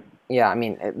Gonzaga. Yeah,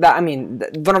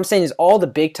 what I'm saying is all the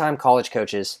big time college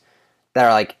coaches that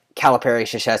are like Calipari,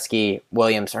 Krzyzewski,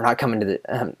 Williams are not coming to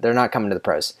the they're not coming to the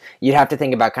pros. You'd have to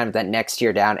think about kind of that next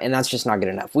tier down, and that's just not good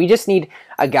enough. We just need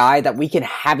a guy that we can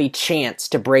have a chance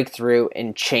to break through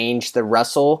and change the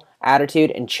Russell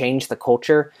attitude and change the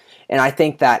culture. And I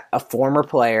think that a former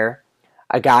player,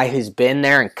 a guy who's been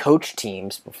there and coached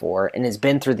teams before and has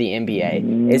been through the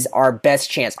NBA is our best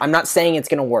chance. I'm not saying it's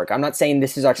going to work. I'm not saying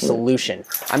this is our solution.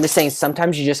 I'm just saying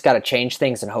sometimes you just got to change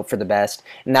things and hope for the best.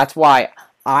 And that's why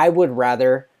I would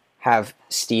rather have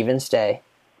Steven stay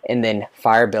and then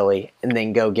fire Billy and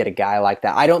then go get a guy like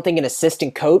that. I don't think an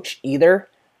assistant coach either,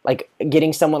 like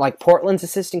getting someone like Portland's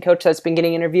assistant coach that's been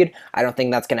getting interviewed, I don't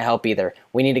think that's going to help either.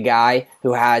 We need a guy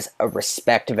who has a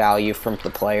respect value from the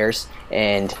players,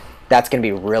 and that's going to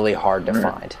be really hard to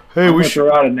find. Hey, we should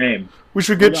throw out a name. We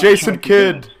should get Jason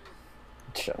Kidd.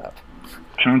 Shut up.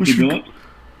 Chauncey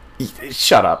Billups?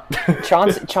 Shut up.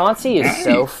 Chauncey is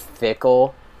so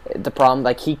fickle. The problem,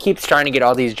 like, he keeps trying to get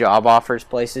all these job offers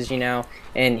places,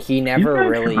 and he never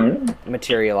really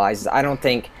materializes. I don't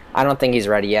think he's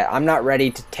ready yet. I'm not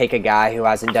ready to take a guy who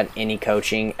hasn't done any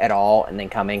coaching at all and then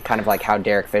come in, kind of like how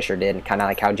Derek Fisher did and kind of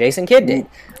like how Jason Kidd did.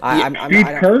 Steve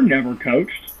Kerr never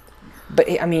coached.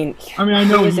 But I mean, I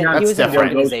know he was in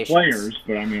those players,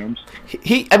 but I mean,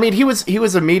 he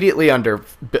was immediately under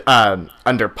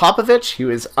Popovich. He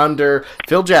was under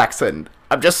Phil Jackson.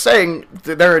 I'm just saying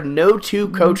that there are no two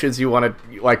coaches you want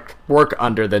to work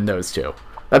under than those two.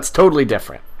 That's totally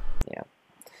different. Yeah.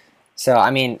 So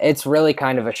I mean, it's really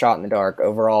kind of a shot in the dark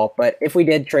overall. But if we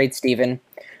did trade Steven,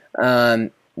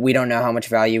 we don't know how much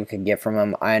value we could get from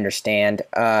him. I understand,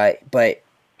 but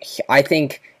I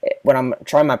think what I'm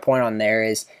trying my point on there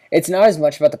is it's not as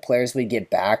much about the players we get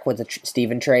back with the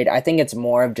Steven trade. I think it's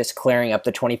more of just clearing up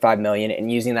the $25 million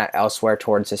and using that elsewhere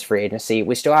towards this free agency.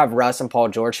 We still have Russ and Paul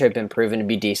George who have been proven to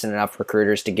be decent enough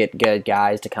recruiters to get good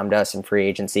guys to come to us in free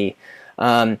agency.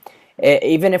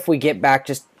 Even if we get back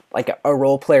just like a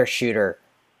role player shooter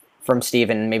from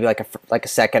Steven, maybe like a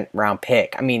second round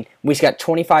pick. I mean, we've got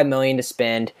 $25 million to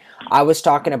spend. I was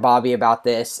talking to Bobby about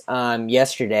this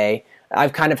yesterday.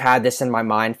 I've kind of had this in my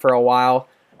mind for a while.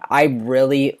 I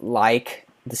really like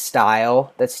the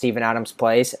style that Steven Adams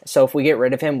plays. So if we get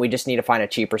rid of him, we just need to find a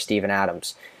cheaper Steven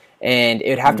Adams. And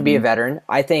it would have to be a veteran.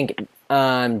 I think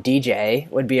DJ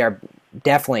would be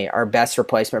definitely our best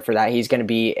replacement for that. He's going to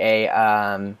be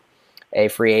a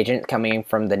free agent coming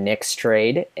from the Knicks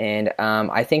trade. And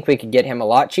I think we could get him a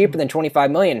lot cheaper than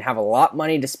 $25 million and have a lot of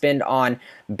money to spend on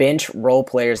bench role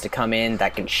players to come in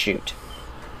that can shoot.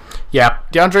 Yeah,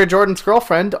 DeAndre Jordan's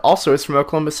girlfriend also is from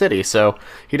Oklahoma City, so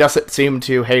he doesn't seem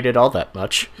to hate it all that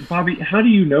much. Bobby, how do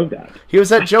you know that? He was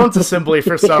at Jones Assembly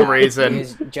for some reason. He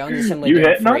was Jones Assembly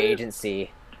during free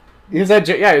agency. He was at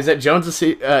Jones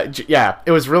Assembly. Yeah,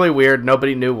 it was really weird.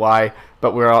 Nobody knew why,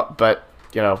 but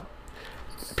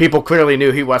people clearly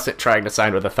knew he wasn't trying to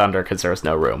sign with the Thunder because there was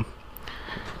no room.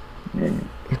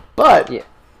 But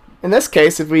in this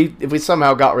case, if we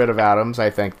somehow got rid of Adams, I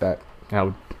think that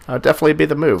would definitely be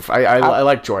the move. I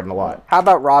like Jordan a lot. How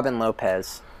about Robin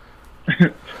Lopez?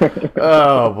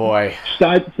 Oh boy,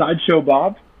 sideshow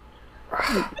Bob.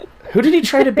 Who did he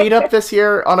try to beat up this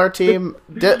year on our team?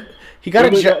 He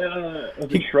got was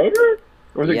it Schroeder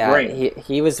or was it Grant?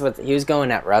 he was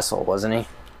going at Russell, wasn't he?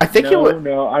 I think it was.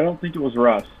 No, I don't think it was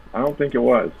Russ. I don't think it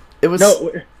was. It was.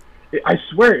 No, I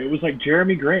swear it was like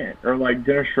Jeremy Grant or like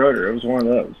Dennis Schroeder. It was one of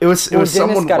those. It was Dennis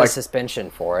someone got a suspension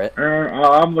for it.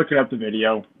 I'm looking up the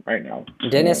video right now.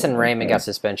 Dennis and Raymond got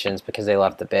suspensions because they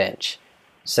left the bench.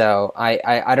 So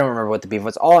I don't remember what the beef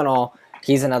was. All in all,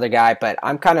 he's another guy. But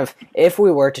I'm kind of, if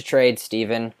we were to trade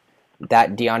Steven,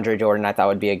 that DeAndre Jordan I thought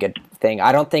would be a good thing.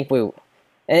 I don't think we,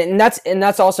 and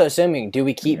that's also assuming, do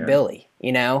we keep Billy?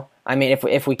 I mean,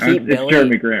 if we keep Billy, it's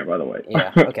Jeremy Grant, by the way.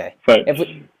 Yeah, okay.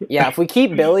 If we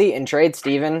keep Billy and trade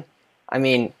Steven, I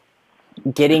mean,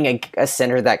 getting a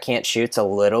center that can't shoot's a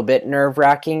little bit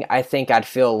nerve-wracking. I think I'd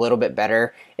feel a little bit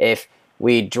better if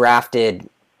we drafted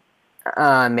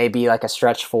maybe like a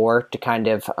stretch four to kind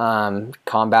of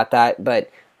combat that.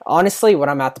 But honestly, what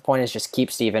I'm at the point is just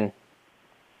keep Steven,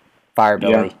 fire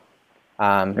Billy.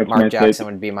 Yeah. Mark Jackson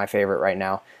would be my favorite right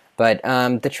now. But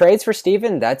the trades for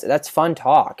Steven, that's fun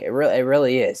talk. It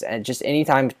really is. And just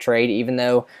anytime trade, even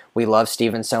though we love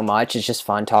Steven so much, it's just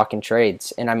fun talking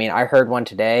trades. And I mean, I heard one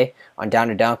today on Down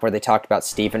to Dunk where they talked about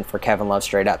Steven for Kevin Love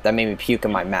straight up. That made me puke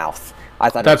in my mouth. I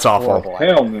thought that's it was awful. Horrible.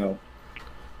 Hell no.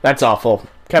 That's awful.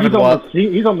 Kevin Love.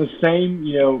 He's on the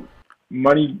same,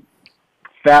 money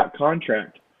fat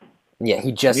contract. Yeah,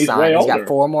 he just He's signed. way He's got older.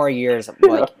 4 more years,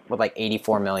 with like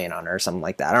 84 million on it or something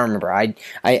like that. I don't remember.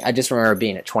 I just remember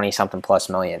being at 20 something plus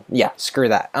million. Yeah, screw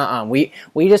that. We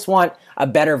just want a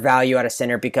better value out of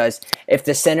center, because if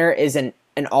the center isn't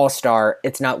an all-star,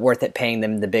 it's not worth it paying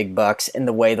them the big bucks in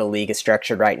the way the league is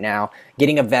structured right now.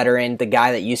 Getting a veteran, the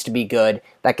guy that used to be good,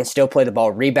 that can still play the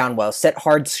ball, rebound well, set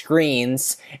hard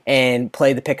screens, and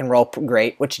play the pick and roll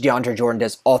great, which DeAndre Jordan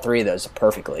does all 3 of those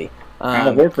perfectly.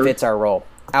 Al Horford. Fits our role.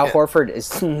 Al Horford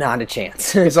is not a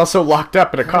chance. He's also locked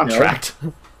up in a contract.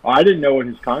 I didn't know what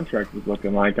his contract was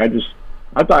looking like. I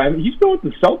thought he's been with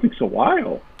the Celtics a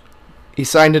while. He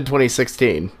signed in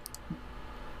 2016.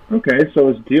 Okay,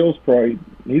 so his deal's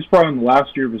he's probably in the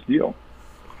last year of his deal.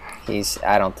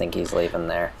 I don't think he's leaving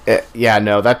there. Yeah,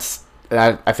 no,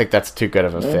 I think that's too good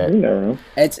of a fit. You never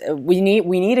know. We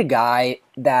need a guy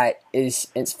that is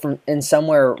from in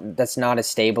somewhere that's not a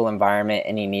stable environment,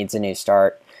 and he needs a new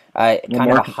start. Kind of a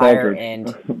Marcus higher Aldridge.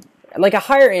 end, like a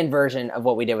higher end version of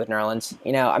what we did with Nerlens.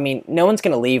 I mean, no one's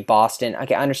going to leave Boston.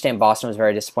 Okay, I understand Boston was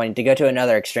very disappointing. To go to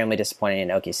another extremely disappointing in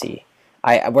OKC.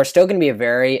 We're still going to be a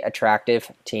very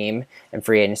attractive team in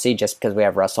free agency just because we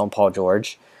have Russell and Paul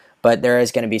George. But there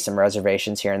is going to be some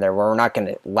reservations here and there where we're not going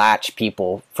to latch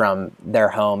people from their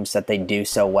homes that they do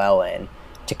so well in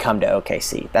to come to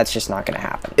OKC. That's just not going to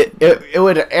happen. It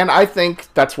would, and I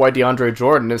think that's why DeAndre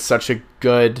Jordan is such a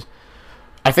good.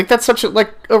 I think that's such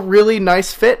a really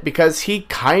nice fit, because he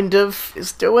kind of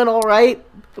is doing all right,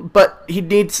 but he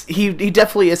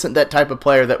definitely isn't that type of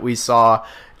player that we saw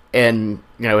in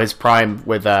his prime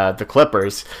with the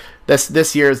Clippers.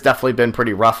 This year has definitely been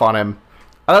pretty rough on him.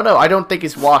 I don't know. I don't think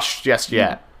he's washed just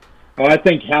yet. Oh, I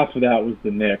think half of that was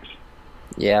the Knicks.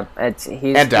 Yeah,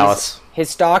 and Dallas.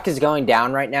 His stock is going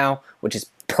down right now, which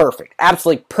is perfect,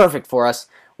 absolutely perfect for us.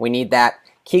 We need that.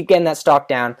 Keep getting that stock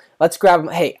down. Let's grab him.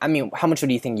 Hey, I mean, how much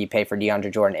would you think you pay for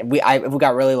DeAndre Jordan? If we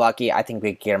got really lucky, I think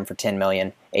we could get him for $10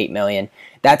 million, $8 million.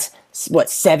 That's what,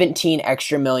 $17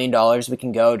 extra million we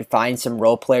can go to find some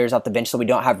role players off the bench, so we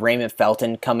don't have Raymond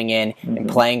Felton coming in and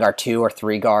playing our 2 or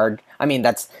 3 guard. I mean,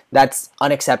 that's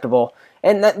unacceptable.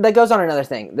 And that goes on another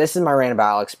thing. This is my rant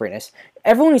about Alex Abrines.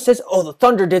 Everyone who says, "Oh, the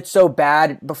Thunder did so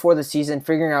bad before the season,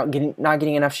 figuring out not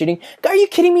getting enough shooting," are you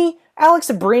kidding me? Alex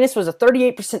Abrines was a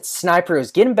 38% sniper. He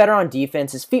was getting better on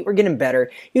defense. His feet were getting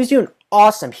better. He was doing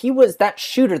awesome. He was that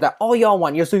shooter that all y'all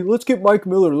want. You're saying, let's get Mike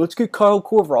Miller. Let's get Kyle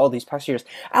Korver all these past years.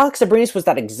 Alex Abrines was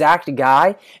that exact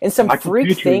guy, and some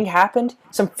freak thing happened.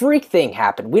 Some freak thing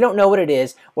happened. We don't know what it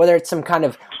is, whether it's some kind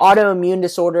of autoimmune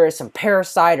disorder, some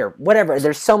parasite, or whatever.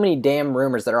 There's so many damn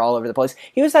rumors that are all over the place.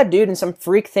 He was that dude, and some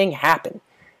freak thing happened.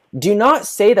 Do not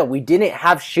say that we didn't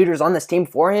have shooters on this team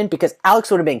beforehand, because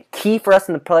Alex would have been key for us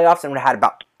in the playoffs and would have had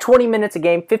about 20 minutes a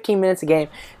game, 15 minutes a game.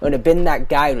 It would have been that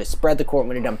guy who would have spread the court and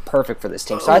would have done perfect for this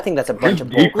team. So I think that's a bunch of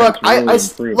bull. Look, I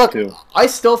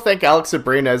still think Alex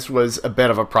Abrines was a bit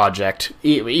of a project,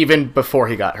 even before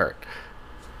he got hurt.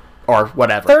 Or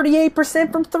whatever.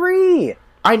 38% from 3.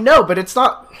 I know, but it's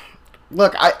not...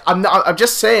 Look, I'm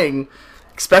just saying...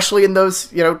 Especially in those,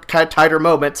 kind of tighter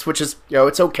moments, which is,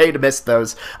 it's okay to miss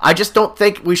those. I just don't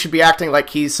think we should be acting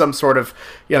like he's some sort of,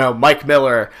 Mike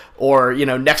Miller or,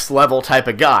 next level type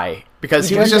of guy. Because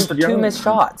he was just for 2 missed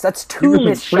shots. That's 2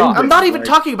 missed shots. I'm not even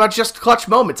talking about just clutch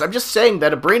moments. I'm just saying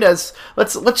that Abrines,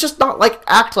 let's just not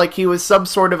act like he was some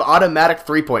sort of automatic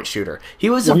 3-point shooter.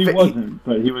 He was. Well, he wasn't,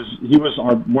 but he was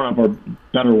one of our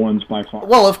better ones by far.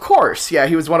 Well, of course, yeah,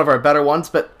 he was one of our better ones.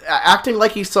 But acting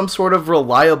like he's some sort of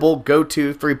reliable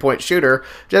go-to 3-point shooter,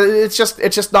 it's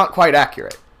just not quite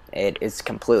accurate. It is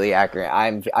completely accurate.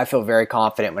 I feel very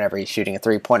confident whenever he's shooting a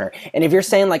 3-pointer. And if you're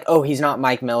saying oh, he's not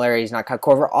Mike Miller, he's not Kyle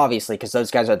Korver, obviously, because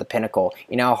those guys are the pinnacle.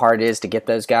 You know how hard it is to get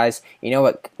those guys? You know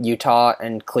what Utah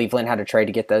and Cleveland had to trade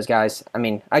to get those guys? I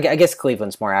mean, I guess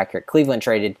Cleveland's more accurate. Cleveland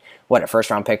traded, a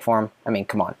first-round pick for him? I mean,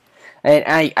 come on.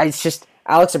 And it's just...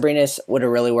 Alex Abrines would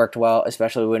have really worked well,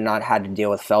 especially when we not had to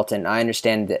deal with Felton. I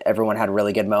understand that everyone had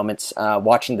really good moments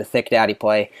watching the Thick Daddy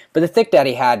play, but the Thick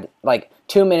Daddy had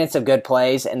 2 minutes of good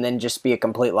plays and then just be a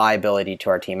complete liability to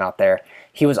our team out there.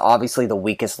 He was obviously the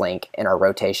weakest link in our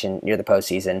rotation near the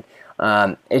postseason.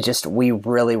 We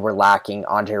really were lacking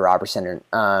Andre Robertson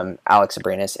and Alex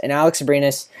Abrines. And Alex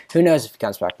Abrines, who knows if he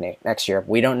comes back next year?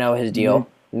 We don't know his deal. Mm-hmm.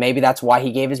 Maybe that's why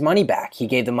he gave his money back. He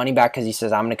gave the money back because he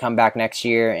says, I'm going to come back next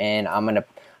year and I'm going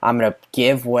to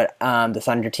give what the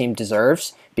Thunder team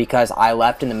deserves because I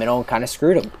left in the middle and kind of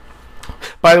screwed him.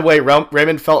 By the way,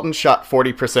 Raymond Felton shot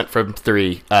 40% from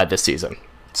 3 this season.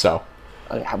 So,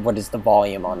 what is the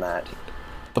volume on that?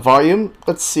 The volume?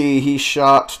 Let's see. He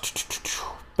shot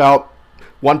about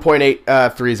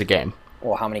 1.8 threes a game.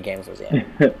 Well, how many games was he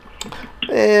in?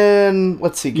 And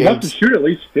let's see, You have to games shoot at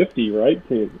least 50,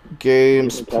 right?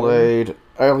 games played.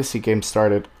 I only see games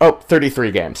started. Oh,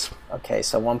 33 games. Okay,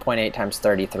 so 1.8 times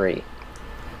 33.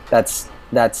 That's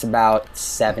about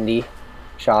 70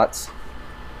 shots.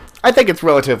 I think it's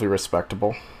relatively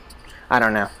respectable. I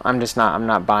don't know. I'm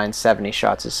not buying 70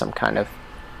 shots as some kind of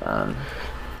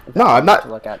No, I'm not. to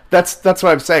look at. That's what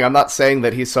I'm saying. I'm not saying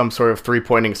that he's some sort of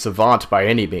three-pointing savant by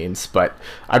any means, but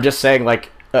I'm just saying,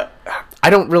 like, I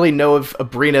don't really know if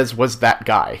Abrines was that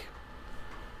guy.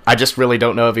 I just really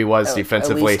don't know if he was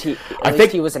defensively. At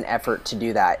least he was an effort to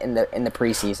do that in the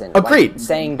preseason. Agreed. Like,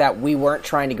 saying that we weren't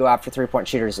trying to go after 3-point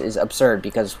shooters is absurd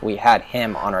because we had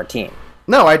him on our team.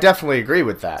 No, I definitely agree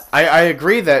with that. I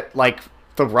agree that, like,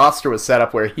 the roster was set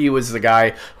up where he was the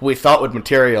guy who we thought would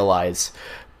materialize.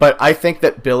 But I think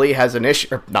that Billy has an issue,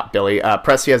 or not Billy,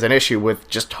 Presti has an issue with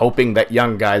just hoping that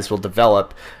young guys will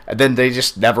develop, and then they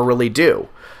just never really do.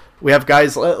 We have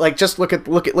guys like, just look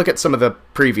at some of the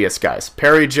previous guys,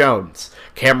 Perry Jones,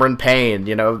 Cameron Payne,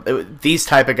 these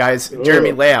type of guys,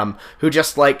 Jeremy Lamb, who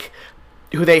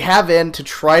they have in to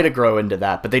try to grow into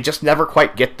that, but they just never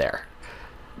quite get there.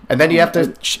 And then you have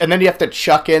to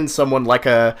chuck in someone like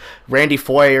a Randy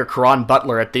Foye or Caron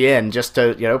Butler at the end just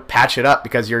to patch it up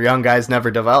because your young guys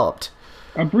never developed.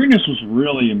 Abrines was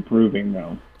really improving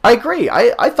though. I agree.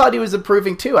 I thought he was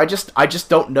improving too. I just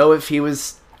don't know if he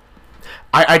was.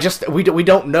 We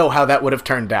don't know how that would have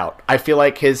turned out. I feel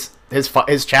like his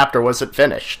chapter wasn't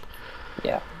finished.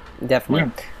 Yeah, definitely.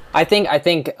 Yeah. I think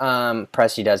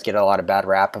Presti does get a lot of bad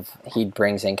rap of he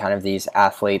brings in kind of these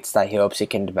athletes that he hopes he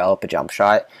can develop a jump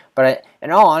shot. But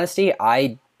in all honesty,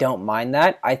 I don't mind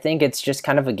that. I think it's just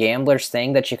kind of a gambler's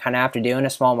thing that you kind of have to do in a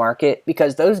small market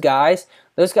because those guys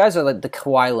are like the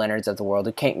Kawhi Leonards of the world.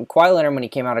 Kawhi Leonard, when he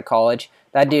came out of college,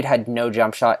 that dude had no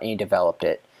jump shot and he developed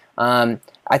it.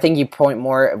 I think you point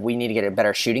more, we need to get a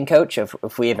better shooting coach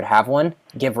if we even have one.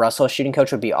 Give Russell a shooting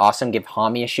coach would be awesome. Give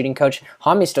Hami a shooting coach.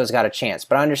 Hami still's got a chance.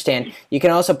 But I understand, you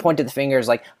can also point to the fingers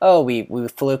like, oh, we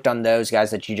fluked on those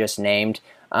guys that you just named.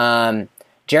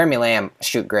 Jeremy Lamb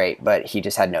shoot great, but he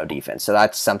just had no defense. So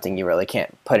that's something you really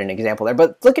can't put an example there.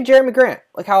 But look at Jeremy Grant.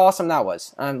 Look how awesome that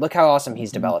was. Look how awesome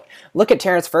he's developed. Look at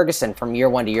Terrence Ferguson from year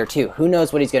 1 to year 2. Who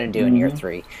knows what he's going to do in year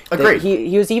 3? Agreed.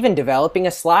 He was even developing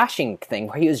a slashing thing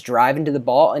where he was driving to the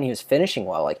ball and he was finishing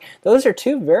well. Like those are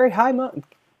two very high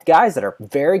guys that are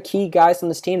very key guys on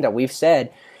this team that we've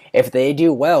said, if they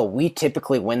do well, we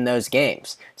typically win those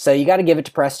games. So you got to give it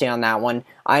to Presti on that one.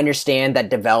 I understand that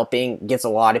developing gets a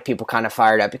lot of people kind of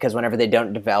fired up because whenever they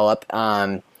don't develop,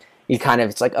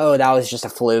 it's like, oh, that was just a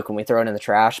fluke and we throw it in the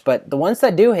trash. But the ones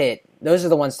that do hit, those are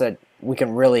the ones that we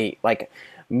can really like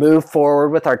move forward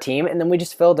with our team, and then we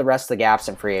just fill the rest of the gaps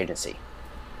in free agency.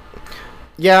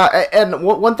 Yeah, and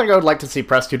one thing I would like to see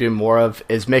Presti do more of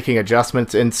is making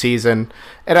adjustments in season.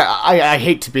 And I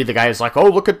hate to be the guy who's like, oh,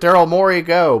 look at Daryl Morey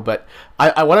go. But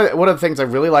one of the things I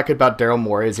really like about Daryl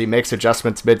Morey is he makes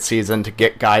adjustments mid-season to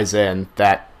get guys in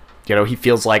that, he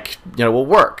feels like, will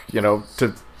work,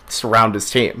 to surround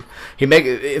his team.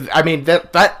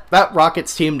 That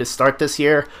Rockets team to start this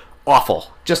year,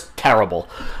 awful, just terrible.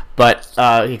 But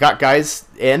he got guys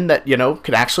in that,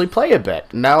 could actually play a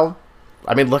bit. Now,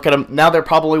 look at them. Now they're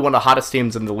probably one of the hottest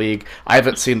teams in the league. I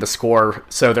haven't seen the score,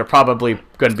 so they're probably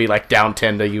going to be like down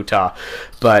 10 to Utah.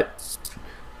 But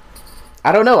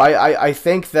I don't know. I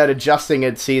think that adjusting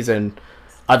in season,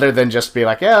 other than just be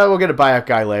like, yeah, we'll get a buyout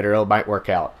guy later, it might work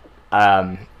out,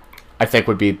 I think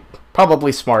would be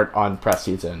probably smart on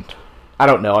Presti's end. I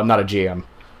don't know. I'm not a GM.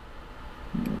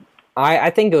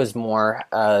 I think it was more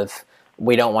of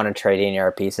we don't want to trade any of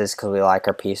our pieces because we like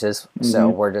our pieces. Mm-hmm. So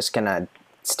we're just going to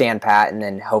stand pat, and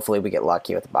then hopefully we get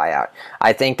lucky with the buyout.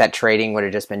 I think that trading would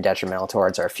have just been detrimental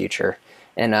towards our future.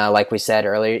 And like we said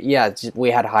earlier, yeah,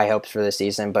 we had high hopes for this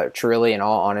season, but truly, in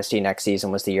all honesty, next season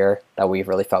was the year that we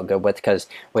really felt good with because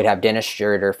we'd have Dennis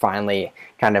Schroeder finally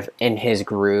kind of in his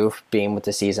groove, being with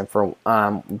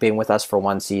us for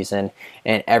one season,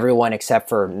 and everyone except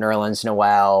for Nerlens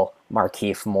Noel,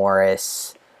 Markieff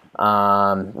Morris,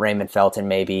 Raymond Felton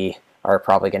maybe are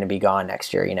probably going to be gone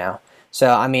next year.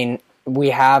 So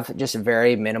we have just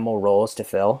very minimal roles to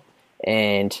fill,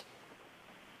 and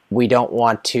we don't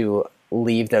want to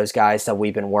leave those guys that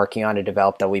we've been working on to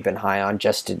develop, that we've been high on,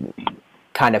 just to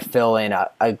kind of fill in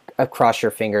a cross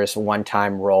your fingers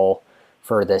one-time role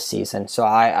for this season. So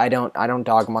I don't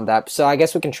dog them on that. So I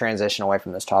guess we can transition away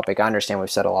from this topic. I understand we've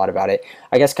said a lot about it.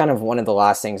 I guess kind of one of the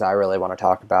last things I really want to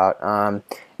talk about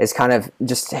is kind of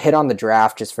just hit on the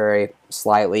draft just very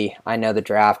slightly. I know the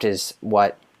draft is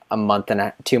a month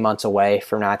and 2 months away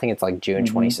from now. I think it's like June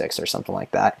 26th or something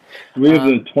like that. We have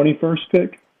the 21st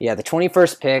pick? Yeah, the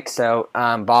 21st pick. So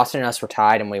Boston and us were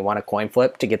tied, and we won a coin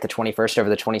flip to get the 21st over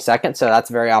the 22nd. So that's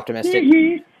very optimistic.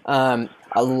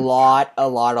 A lot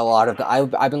of the.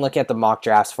 I've been looking at the mock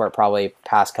drafts for it probably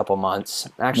past couple months.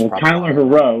 Actually, well, Tyler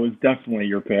Hero is definitely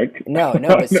your pick. No,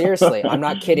 but seriously, I'm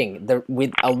not kidding.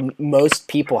 Most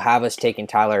people have us taking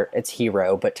Tyler. It's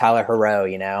Hero, but Tyler Hero,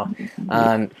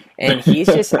 and he's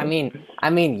just. I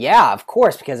mean, yeah, of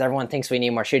course, because everyone thinks we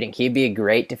need more shooting. He'd be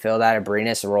great to fill that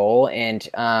Abrinas role, and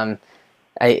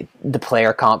the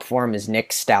player comp for him is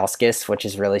Nick Stauskas, which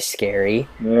is really scary.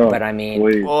 Oh, but I mean,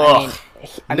 Nick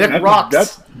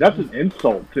rocks. That's an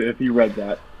insult if you read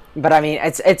that. But I mean,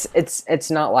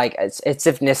 it's not like it's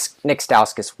if Nick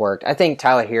Stauskas worked. I think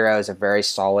Tyler Hero is a very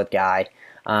solid guy.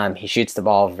 He shoots the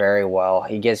ball very well.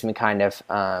 He gives me kind of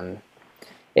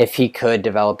if he could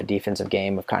develop a defensive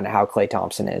game of kind of how Klay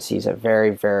Thompson is. He's a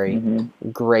very, very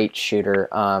great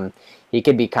shooter. He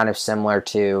could be kind of similar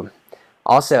to.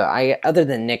 Also, other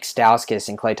than Nick Stauskas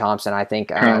and Klay Thompson, I think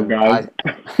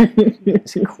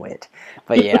quit.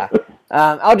 But yeah,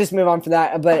 I'll just move on for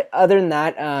that. But other than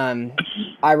that,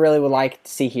 I really would like to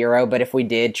see Hero. But if we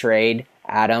did trade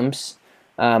Adams,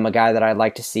 a guy that I'd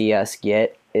like to see us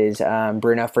get is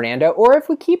Bruno Fernando. Or if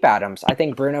we keep Adams, I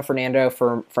think Bruno Fernando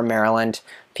from Maryland.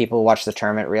 People who watch the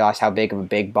tournament realize how big of a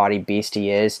big body beast he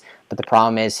is. But the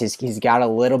problem is he's got a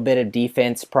little bit of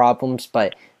defense problems,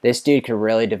 but this dude could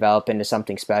really develop into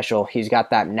something special. He's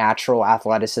got that natural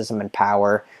athleticism and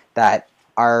power that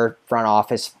our front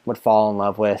office would fall in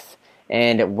love with.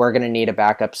 And we're going to need a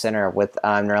backup center with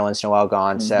Nerlens Noel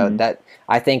gone. So that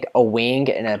I think a wing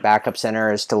and a backup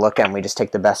center is to look at, and we just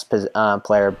take the best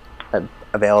player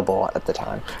available at the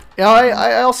time. Yeah,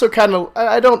 I also kind of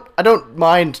I don't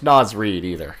mind Naz Reid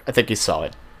either. I think he's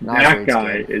solid. That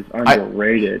guy is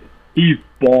underrated. He's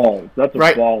balls. That's a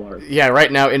baller. Yeah,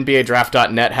 right now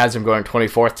NBADraft.net has him going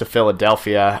 24th to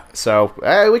Philadelphia. So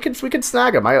we could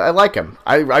snag him. I like him.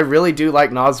 I really do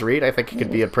like Naz Reid. I think he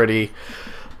could be a pretty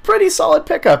solid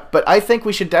pickup. But I think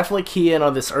we should definitely key in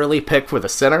on this early pick for the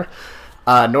center.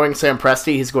 Knowing Sam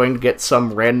Presti, he's going to get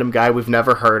some random guy we've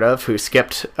never heard of who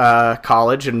skipped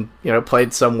college and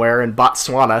played somewhere in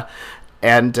Botswana,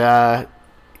 and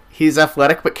he's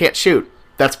athletic but can't shoot.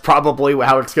 That's probably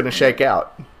how it's going to shake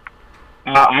out.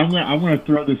 I want to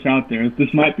throw this out there.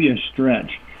 This might be a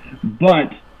stretch,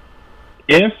 but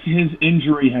if his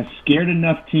injury has scared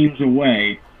enough teams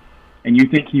away, and you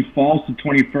think he falls to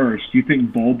 21st, you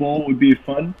think Bol Bol would be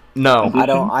fun? No, I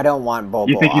don't want Bol Bol.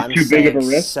 You think he's too big of a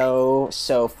risk?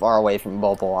 So far away from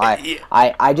Bol Bol.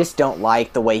 I just don't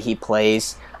like the way he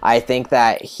plays. I think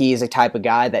that he's a type of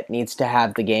guy that needs to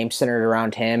have the game centered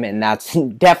around him, and that's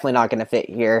definitely not going to fit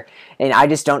here. And I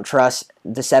just don't trust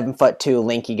the 7'2"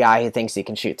 lanky guy who thinks he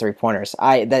can shoot 3-pointers.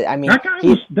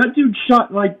 That dude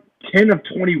shot like 10 of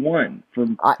 21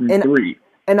 from three.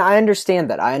 And I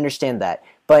understand that.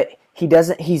 But he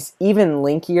doesn't. He's even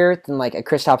linkier than like a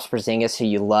Kristaps Porzingis, who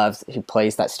you love, who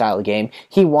plays that style of game.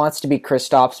 He wants to be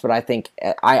Kristaps, but I think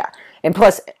and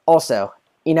plus also.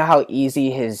 You know how easy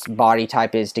his body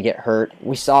type is to get hurt?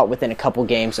 We saw it within a couple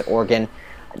games at Oregon.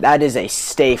 That is a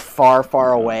stay far,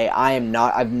 far away.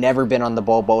 I've never been on the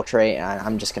Bol Bol train, and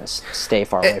I'm just going to stay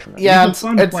far away from him. Yeah, he's a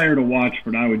fun player to watch,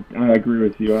 but I agree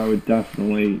with you. I would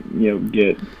definitely,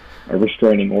 get a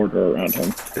restraining order around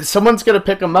him. Someone's going to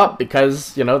pick him up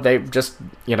because, they just,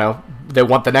 they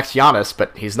want the next Giannis,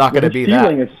 but he's not going to be that. His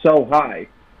ceiling is so high.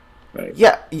 Right.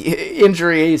 Yeah,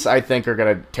 injuries, I think, are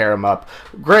going to tear him up.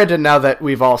 Granted, now that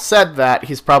we've all said that,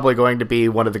 he's probably going to be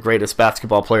one of the greatest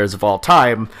basketball players of all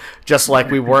time, just like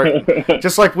we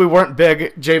weren't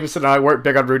big, Jameson and I weren't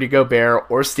big on Rudy Gobert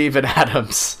or Steven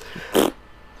Adams.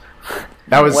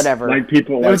 That was whatever. Like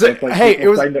people,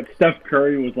 saying that Steph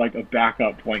Curry was like a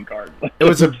backup point guard. It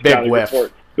was a big whiff.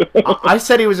 I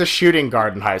said he was a shooting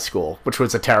guard in high school, which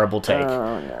was a terrible take.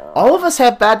 Oh, no. All of us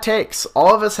have bad takes.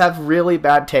 All of us have really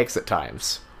bad takes at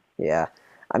times. Yeah.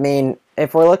 I mean,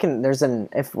 if we're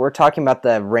talking about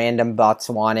the random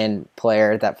Botswanan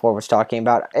player that Ford was talking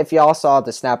about, if y'all saw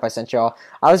the snap I sent y'all,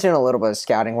 I was doing a little bit of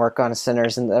scouting work on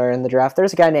centers that are in the draft.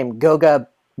 There's a guy named Goga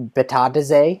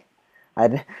Bitadze.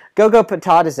 Goga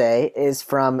Bitadze is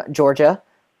from Georgia.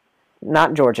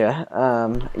 Not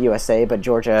Georgia, USA, but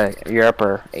Georgia, Europe,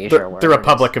 or Asia. The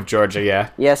Republic of Georgia, yeah.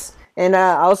 Yes, and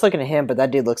I was looking at him, but that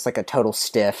dude looks like a total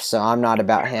stiff, so I'm not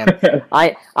about him.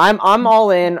 I'm all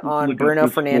in on Bruno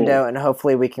Fernando, and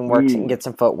hopefully we can work and get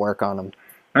some footwork on him.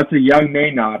 That's a young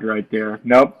Maynard right there.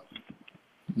 Nope,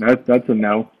 that's a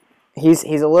no. He's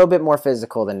a little bit more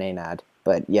physical than Maynard,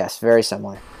 but yes, very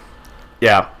similar.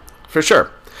 Yeah, for sure.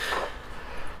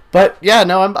 But yeah,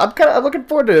 no, I'm looking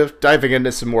forward to diving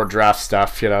into some more draft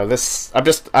stuff. I'm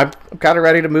kind of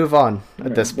ready to move on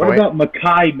at this point. What about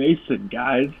Makai Mason,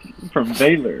 guys, from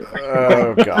Baylor?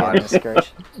 Oh God,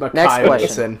 Next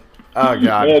question. Oh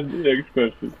God. Next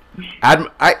question.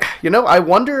 I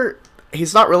wonder.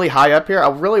 He's not really high up here. I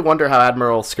really wonder how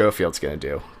Admiral Schofield's going to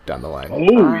do down the line.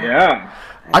 Oh yeah.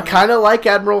 I kind of like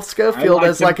Admiral Schofield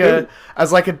as like a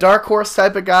dark horse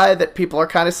type of guy that people are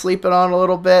kind of sleeping on a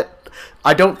little bit.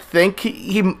 I don't think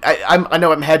I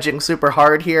know I'm hedging super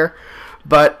hard here,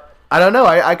 but I don't know.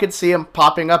 I could see him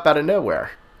popping up out of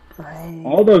nowhere.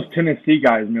 All those Tennessee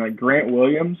guys, like Grant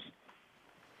Williams,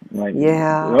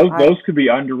 those could be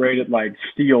underrated like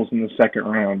steals in the second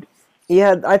round.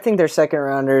 Yeah, I think they're second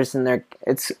rounders, and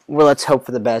let's hope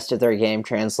for the best if their game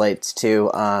translates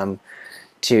to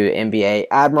NBA.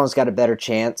 Admiral's got a better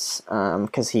chance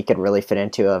because he could really fit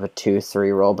into a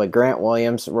 2-3 role, but Grant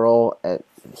Williams' role,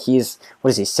 he's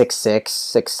 6'6",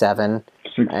 6'7",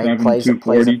 and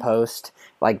plays a post.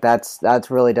 Like that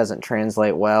really doesn't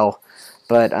translate well,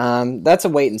 but that's a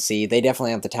wait and see. They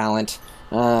definitely have the talent.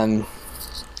 I'll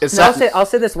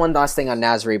say this one last thing on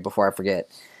Naz Reid before I forget.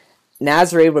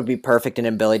 Naz Reid would be perfect in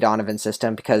a Billy Donovan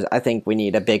system because I think we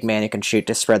need a big man who can shoot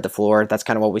to spread the floor. That's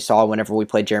kind of what we saw whenever we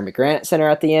played Jeremy Grant at center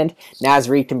at the end. Naz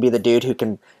Reid can be the dude who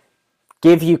can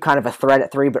give you kind of a threat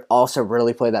at three, but also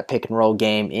really play that pick and roll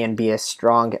game and be a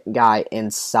strong guy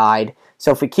inside.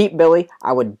 So if we keep Billy,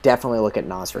 I would definitely look at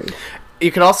Naz Reid.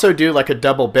 You could also do like a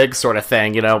double big sort of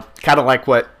thing, kind of like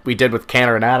what we did with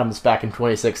Cantor and Adams back in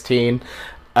 2016,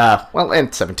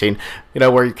 and 17,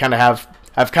 where you kind of have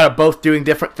kind of both doing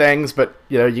different things, but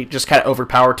you just kind of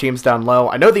overpower teams down low.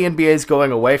 I know the NBA is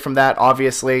going away from that,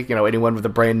 obviously. Anyone with a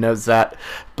brain knows that,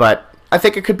 but I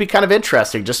think it could be kind of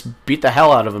interesting. Just beat the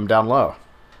hell out of them down low.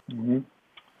 Mm-hmm.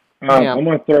 I'm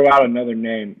going to throw out another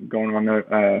name going on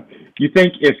there. You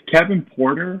think if Kevin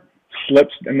Porter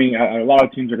slips, a lot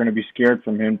of teams are going to be scared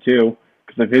from him too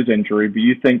because of his injury, but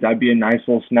you think that'd be a nice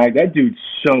little snag? That dude's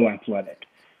so athletic.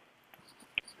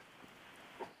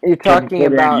 You're talking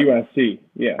about USC,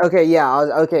 yeah. Okay, yeah.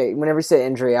 Okay, whenever you say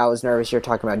injury, I was nervous. You're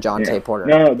talking about Jonte Porter.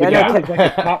 No, the guy was like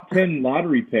a top 10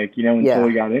 lottery pick, until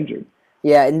he got injured.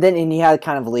 Yeah, and he had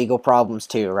kind of legal problems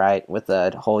too, right, with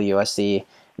the whole USC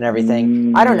and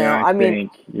everything. I don't know. I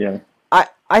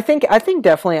think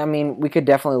definitely. We could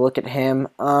definitely look at him.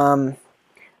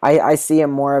 I see him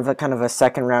more of a kind of a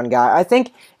second round guy. I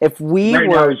think if we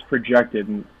now he's projected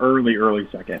in early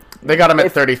second. They got him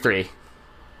at 33.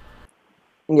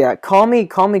 Yeah, call me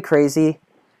crazy,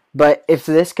 but if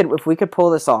we could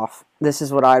pull this off, this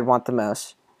is what I'd want the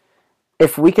most.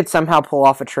 If we could somehow pull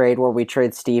off a trade where we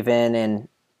trade Steven and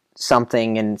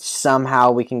something, and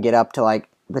somehow we can get up to like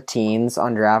the teens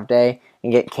on draft day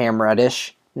and get Cam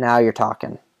Reddish, now you're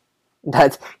talking.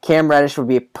 Cam Reddish would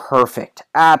be perfect,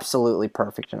 absolutely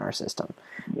perfect in our system.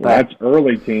 That's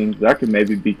early teens. That could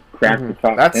maybe be cracked the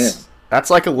top 10. That's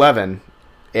like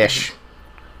 11-ish.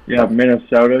 Yeah,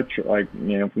 Minnesota, if we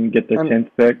can get the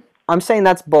 10th pick. I'm saying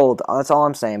that's bold. That's all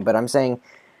I'm saying. But I'm saying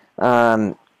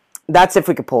that's if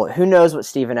we could pull it. Who knows what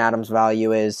Steven Adams'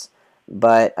 value is.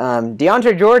 But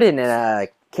DeAndre Jordan and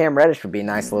Cam Reddish would be a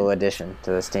nice little addition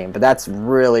to this team. But that's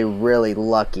really, really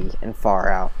lucky and far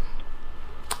out.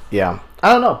 Yeah.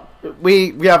 I don't know.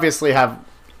 We obviously have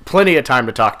plenty of time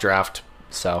to talk draft.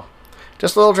 So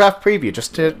just a little draft preview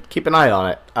just to keep an eye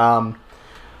on it.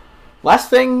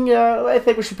 Last thing, I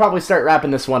think we should probably start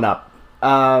wrapping this one up.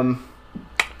 We'll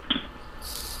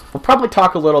probably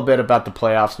talk a little bit about the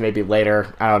playoffs maybe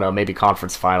later. I don't know, maybe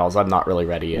conference finals. I'm not really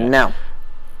ready yet. No.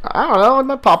 I don't know. It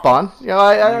might pop on.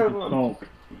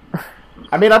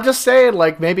 I'm just saying,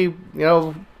 maybe,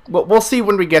 we'll see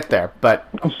when we get there. But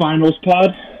a finals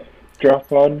pod? Draft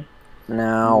pod?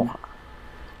 No.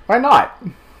 Why not?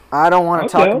 I don't want to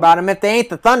talk about them if they ain't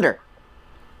the Thunder.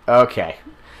 Okay.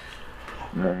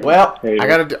 Well, I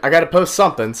gotta post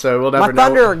something, so we'll never know. My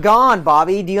Thunder are gone,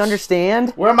 Bobby. Do you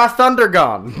understand? Where are my Thunder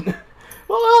gone?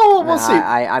 we'll see.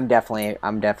 I'm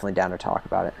definitely down to talk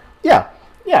about it. Yeah.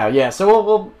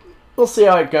 So we'll see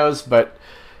how it goes, but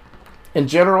in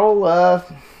general, I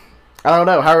don't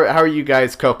know. How are you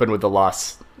guys coping with the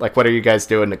loss? What are you guys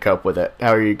doing to cope with it?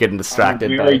 How are you getting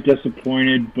distracted? I'm very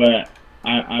disappointed, but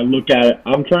I look at it.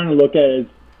 I'm trying to look at it as,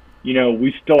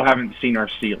 we still haven't seen our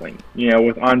ceiling.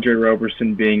 With Andre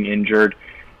Roberson being injured,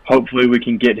 hopefully we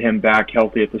can get him back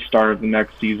healthy at the start of the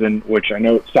next season, which I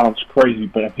know it sounds crazy,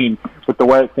 but with the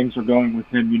way things are going with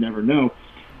him, you never know.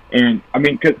 And,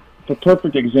 'cause the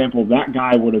perfect example, that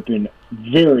guy would have been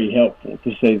very helpful,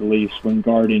 to say the least, when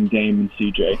guarding Dame and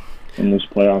CJ in this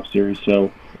playoff series.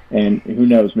 So, and who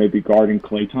knows, maybe guarding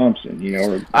Klay Thompson,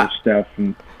 or Steph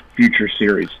and future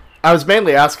series. I was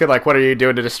mainly asking, like, what are you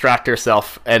doing to distract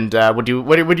yourself? And what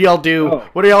would y'all do? Oh.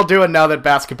 What are y'all doing now that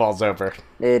basketball's over?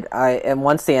 Dude, and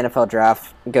once the NFL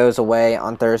draft goes away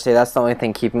on Thursday, that's the only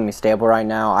thing keeping me stable right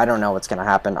now. I don't know what's gonna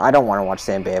happen. I don't want to watch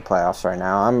the NBA playoffs right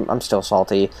now. I'm still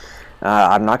salty.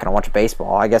 I'm not gonna watch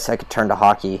baseball. I guess I could turn to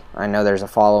hockey. I know there's a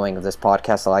following of this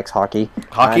podcast that likes hockey.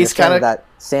 Hockey's kind of that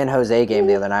San Jose game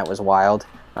the other night was wild.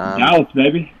 Dallas,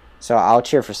 baby. So I'll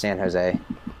cheer for San Jose.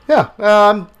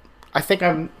 Yeah. I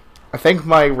think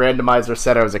my randomizer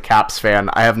said I was a Caps fan.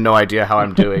 I have no idea how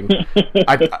I'm doing.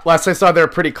 Last I saw, they were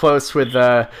pretty close with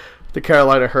the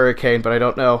Carolina Hurricane, but I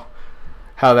don't know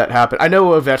how that happened. I know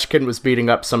Ovechkin was beating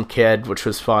up some kid, which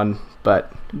was fun,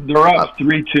 but They're up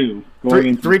 3-2.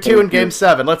 3-2 in Game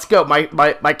 7. Let's go.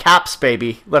 My Caps,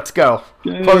 baby. Let's go.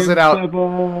 Close it out.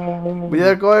 7. We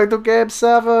are going to Game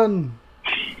 7.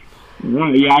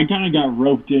 Right, yeah, I kind of got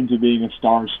roped into being a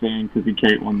Stars fan because of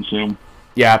Caitlin, so...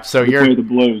 Yeah, so Play you're the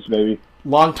Blues, baby.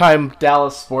 longtime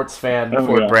Dallas sports fan,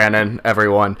 Ford Brannon,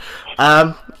 everyone.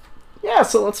 Yeah,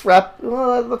 so let's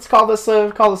let's call this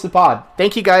a pod.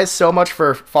 Thank you guys so much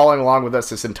for following along with us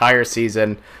this entire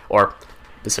season, or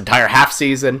this entire half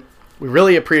season. We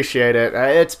really appreciate it.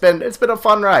 It's been a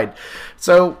fun ride.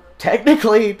 So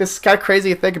technically, this is kind of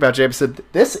crazy to think about, Jameson.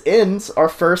 This ends our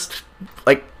first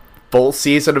full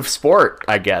season of sport,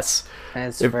 I guess.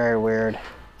 It's very weird.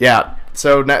 Yeah.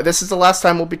 So now, this is the last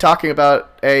time we'll be talking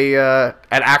about an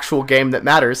actual game that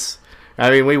matters. I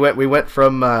mean, we went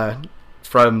from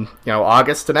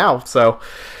August to now, so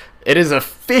it is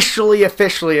officially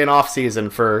an off season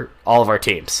for all of our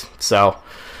teams. So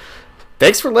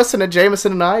thanks for listening,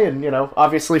 Jameson and I, and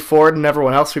obviously Ford and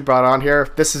everyone else we brought on here.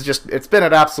 This is it's been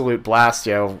an absolute blast.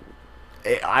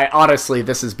 I honestly,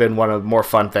 this has been one of the more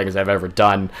fun things I've ever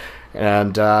done,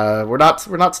 and we're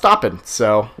not stopping.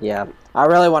 So yeah. I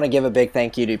really want to give a big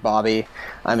thank you to Bobby.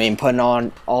 I mean, putting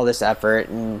on all this effort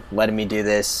and letting me do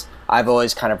this. I've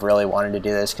always kind of really wanted to do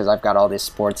this because I've got all this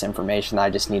sports information that I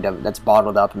just need that's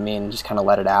bottled up in me and just kind of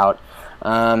let it out.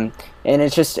 And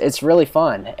it's really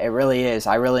fun. It really is.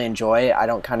 I really enjoy it. I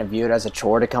don't kind of view it as a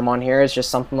chore to come on here. It's just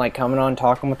something like coming on,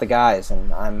 talking with the guys,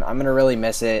 and I'm gonna really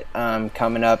miss it.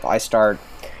 Coming up, I start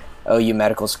OU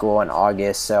medical school in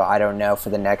August, so I don't know for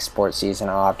the next sports season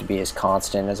I'll have to be as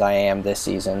constant as I am this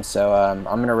season. So I'm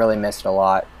gonna really miss it a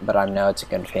lot, but I know it's a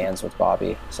good fans with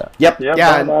Bobby. So yeah,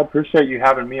 Bob, I appreciate you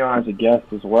having me on as a guest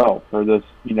as well for this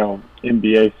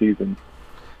NBA season.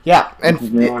 Yeah, and it's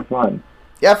really fun.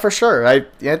 Yeah, for sure.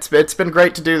 It's been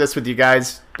great to do this with you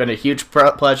guys. Been a huge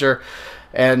pleasure,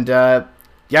 and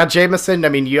Jameson. I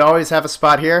mean, you always have a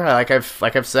spot here, like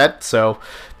I've said. So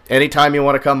anytime you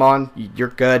want to come on, you're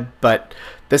good. But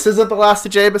this isn't the last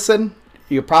of Jameson.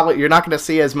 You're not going to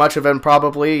see as much of him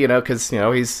probably, because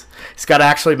he's got to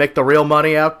actually make the real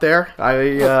money out there.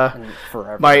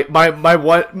 Forever.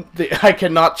 I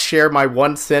cannot share my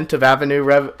 1 cent of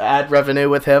ad revenue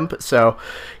with him. So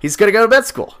he's going to go to med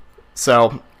school.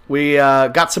 So we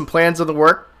got some plans in the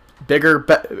work, bigger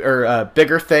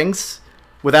things,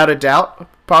 without a doubt.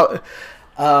 But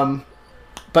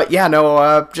yeah,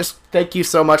 no. Just thank you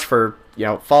so much for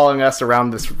following us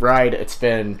around this ride. It's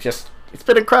been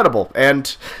incredible,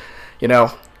 and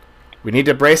we need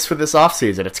to brace for this off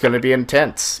season. It's going to be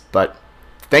intense. But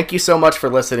thank you so much for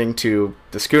listening to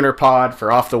the Schooner Pod, for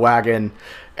Off the Wagon.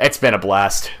 It's been a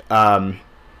blast.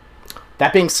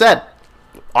 That being said,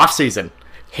 off season.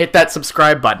 Hit that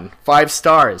subscribe button. 5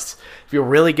 stars. If you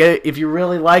really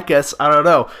like us, I don't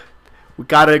know. We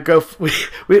gotta go.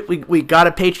 We got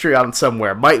a Patreon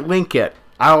somewhere. Might link it.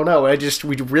 I don't know.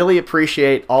 We really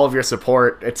appreciate all of your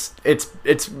support.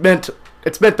 It's meant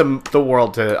the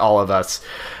world to all of us.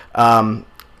 And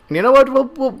you know what?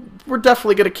 We're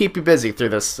definitely gonna keep you busy through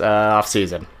this off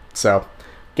season. So,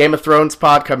 Game of Thrones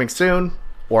pod coming soon,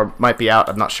 or might be out.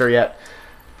 I'm not sure yet.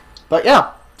 But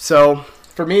yeah. So.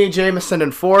 For me, Jameson,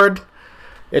 and Ford,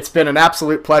 it's been an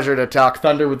absolute pleasure to talk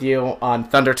Thunder with you on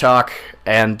Thunder Talk,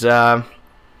 and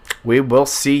we will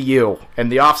see you in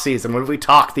the offseason when we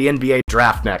talk the NBA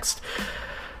draft next.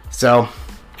 So,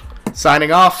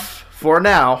 signing off for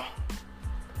now.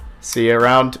 See you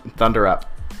around. Thunder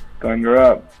up. Thunder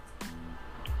up.